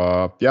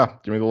 So yeah,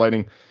 give me the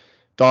Lightning.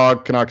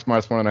 Dog Canucks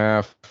minus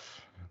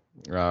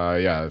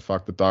 1.5. Yeah,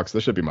 fuck the Ducks.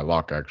 This should be my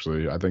lock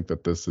actually. I think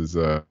that this is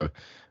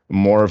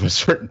more of a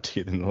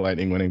certainty than the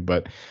Lightning winning,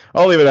 but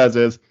I'll leave it as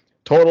is.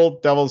 Total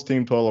Devils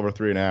team total over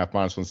 3.5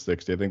 minus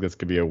 160. I think this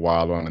could be a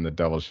wild one, and the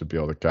Devils should be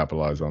able to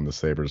capitalize on the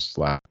Sabres'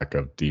 lack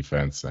of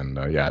defense. And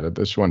yeah,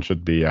 this one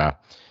should be a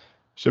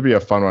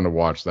fun one to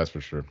watch. That's for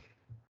sure.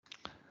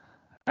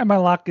 And my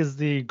lock is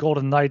the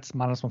Golden Knights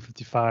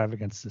 -155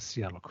 against the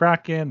Seattle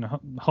Kraken.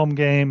 Home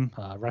game,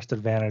 rest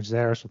advantage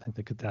there, so I think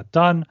they get that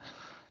done.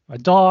 My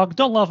dog,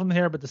 don't love him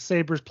here, but the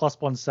Sabres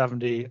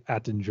 +170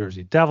 at the New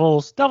Jersey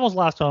Devils. Devils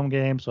last home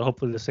game, so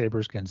hopefully the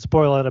Sabres can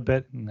spoil it a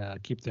bit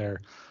and keep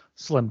their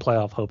slim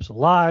playoff hopes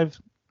alive.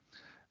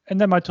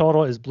 And then my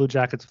total is Blue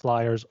Jackets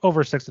Flyers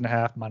over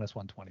 6.5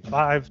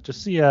 -125.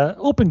 Just see an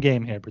open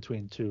game here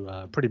between two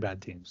pretty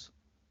bad teams.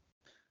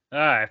 All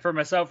right, for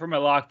myself, for my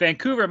lock,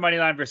 Vancouver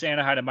moneyline versus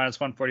Anaheim at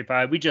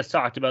 -145. We just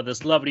talked about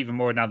this. Love it even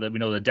more now that we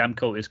know the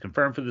Demko is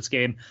confirmed for this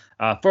game.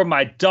 For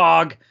my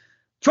dog,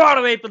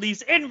 Toronto Maple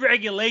Leafs in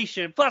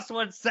regulation,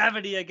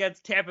 +170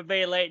 against Tampa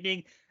Bay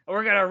Lightning.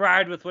 We're going to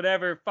ride with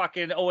whatever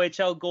fucking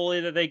OHL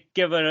goalie that they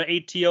give an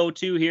ATO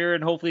to here,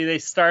 and hopefully they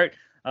start.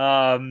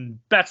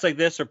 Bets like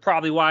this are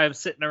probably why I'm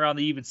sitting around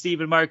the even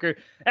Steven marker.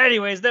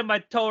 Anyways, then my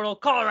total,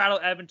 Colorado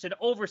Edmonton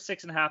over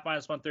 6.5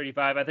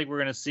 -135. I think we're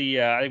gonna see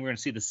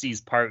the C's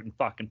part and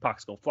fucking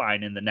pucks go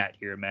flying in the net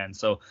here, man.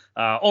 So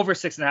over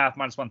 6.5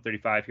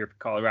 -135 here for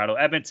Colorado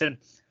Edmonton.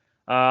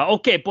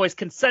 Okay, boys,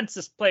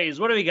 consensus plays.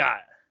 What do we got?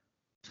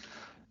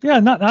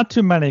 Yeah, not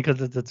too many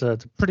because it's a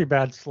pretty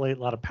bad slate.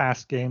 A lot of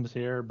past games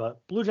here,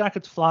 but Blue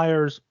Jackets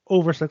Flyers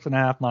over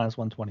 6.5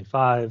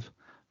 -125.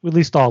 We at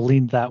least all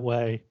leaned that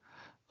way.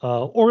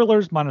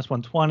 Oilers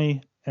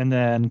 -120, and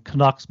then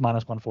Canucks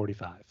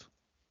 -145.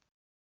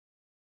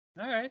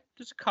 All right,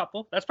 just a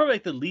couple. That's probably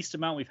like the least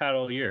amount we've had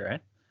all year,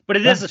 right? But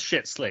it is a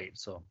shit slate,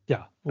 so.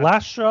 Yeah,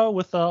 last show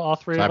with all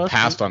three of us. I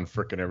passed on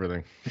frickin'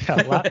 everything.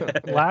 Yeah,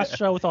 last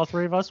show with all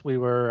three of us, we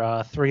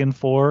were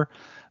 3-4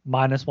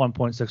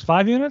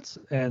 -1.65 units,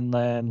 and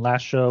then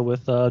last show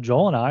with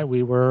Joel and I,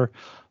 we were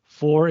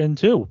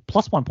 4-2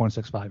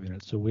 +1.65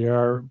 units. So we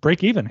are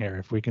break even here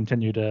if we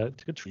continue to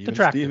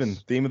track Steven,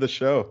 this. theme of the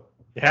show.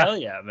 Yeah. Hell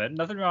yeah, man.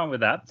 Nothing wrong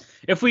with that.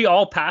 If we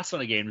all pass on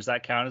a game, does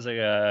that count as like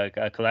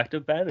a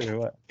collective bet or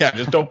what? Yeah,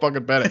 just don't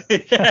fucking bet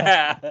it.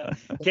 Yeah. Can't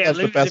That's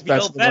lose the best if you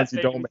bets, don't the bet, ones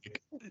you don't baby.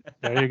 make.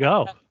 There you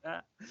go.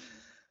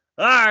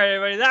 All right,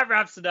 everybody, that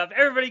wraps it up.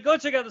 Everybody, go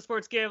check out the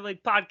Sports Gambling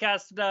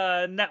Podcast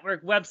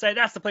Network website.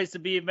 That's the place to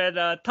be,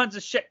 man. Tons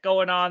of shit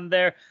going on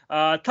there.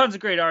 Tons of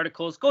great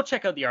articles. Go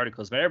check out the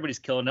articles, man. Everybody's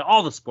killing it.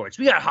 All the sports.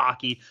 We got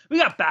hockey. We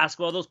got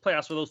basketball. Those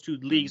playoffs for those two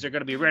leagues are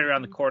going to be right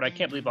around the corner. I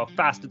can't believe how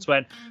fast it's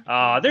went.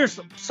 There's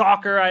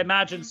soccer, I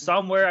imagine,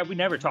 somewhere. We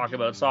never talk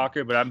about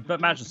soccer, but I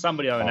imagine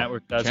somebody on the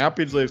network does.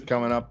 Champions League's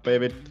coming up,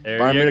 baby.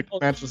 Bayern Munich,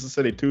 Manchester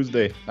City,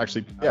 Tuesday.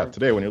 Actually, yeah,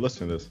 today when you're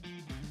listening to this.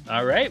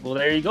 All right, well,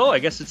 there you go. I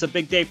guess it's a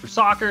big day for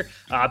soccer.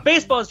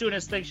 Baseball is doing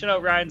its thing. Shout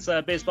out Ryan's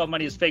Baseball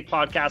Money is Fake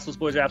podcast. Those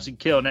boys are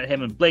absolutely killing it.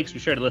 Him and Blake's. Be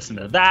sure to listen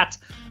to that.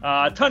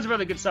 Tons of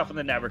other good stuff on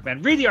the network,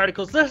 man. Read the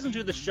articles, listen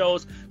to the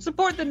shows,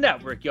 support the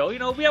network, yo. You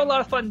know, we have a lot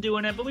of fun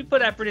doing it, but we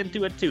put effort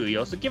into it too,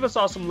 yo. So give us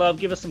all some love.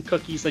 Give us some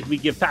cookies like we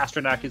give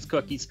Pasternak his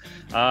cookies.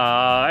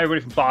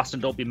 Everybody from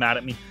Boston, don't be mad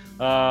at me.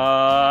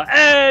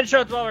 And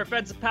shout out to all our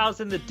friends and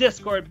pals in the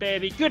Discord,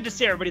 baby. Good to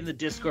see everybody in the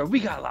Discord.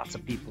 We got lots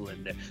of people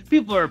in there.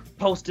 People are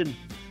posting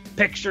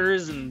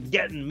pictures and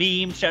getting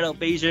memes. Shout out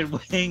Bayesian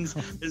Wings.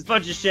 There's a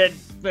bunch of shit.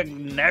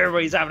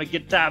 Everybody's having a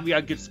good time. We got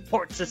a good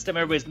support system.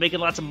 Everybody's making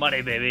lots of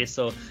money, baby.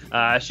 So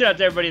shout out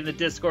to everybody in the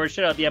Discord.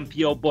 Shout out the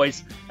MPO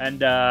boys. And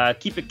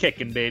keep it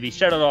kicking, baby.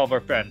 Shout out to all of our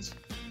friends.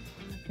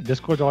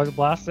 Discord's always a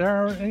blast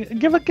there. And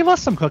give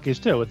us some cookies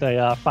too with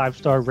a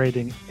 5-star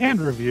rating and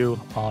review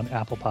on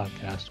Apple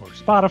Podcasts or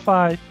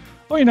Spotify.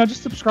 Or,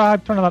 just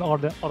subscribe, turn on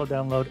that auto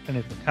download.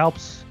 Anything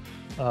helps.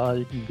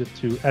 You can get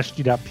to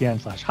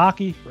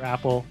sg.pn/hockey for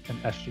Apple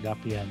and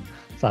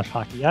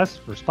sg.pn/hockeys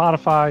for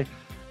Spotify.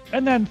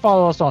 And then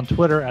follow us on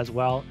Twitter as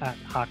well at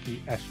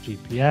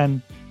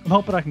HockeySGPN. I'm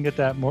hoping I can get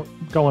that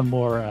going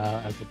more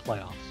as the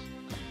playoffs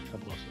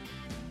come closer.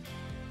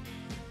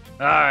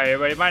 All right,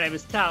 everybody. My name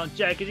is Talon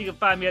Jenkins. You can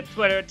find me at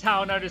Twitter at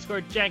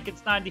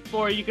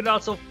Talon_Jenkins94. You can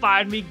also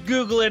find me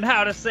Googling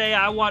how to say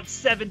I want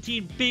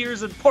 17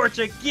 beers in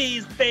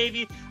Portuguese,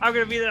 baby. I'm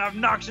going to be that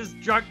obnoxious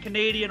drunk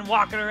Canadian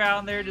walking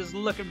around there just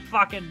looking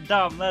fucking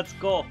dumb. Let's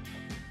go.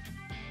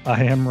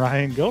 I am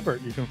Ryan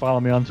Gilbert. You can follow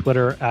me on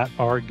Twitter at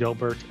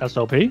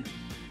rgilbertsop.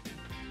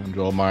 I'm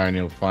Joel Meyer, and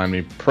you'll find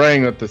me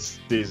praying that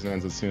this season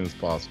ends as soon as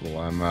possible.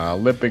 I'm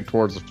limping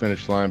towards the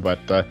finish line, but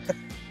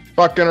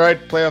fucking right,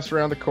 playoffs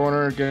around the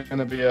corner.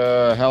 Gonna be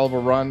a hell of a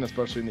run,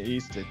 especially in the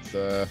East. It's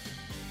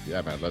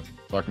yeah, man, let's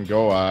fucking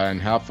go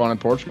and have fun in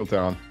Portugal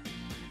town.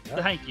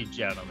 Thank you,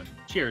 gentlemen.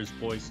 Cheers,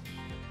 boys.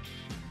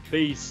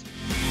 Peace.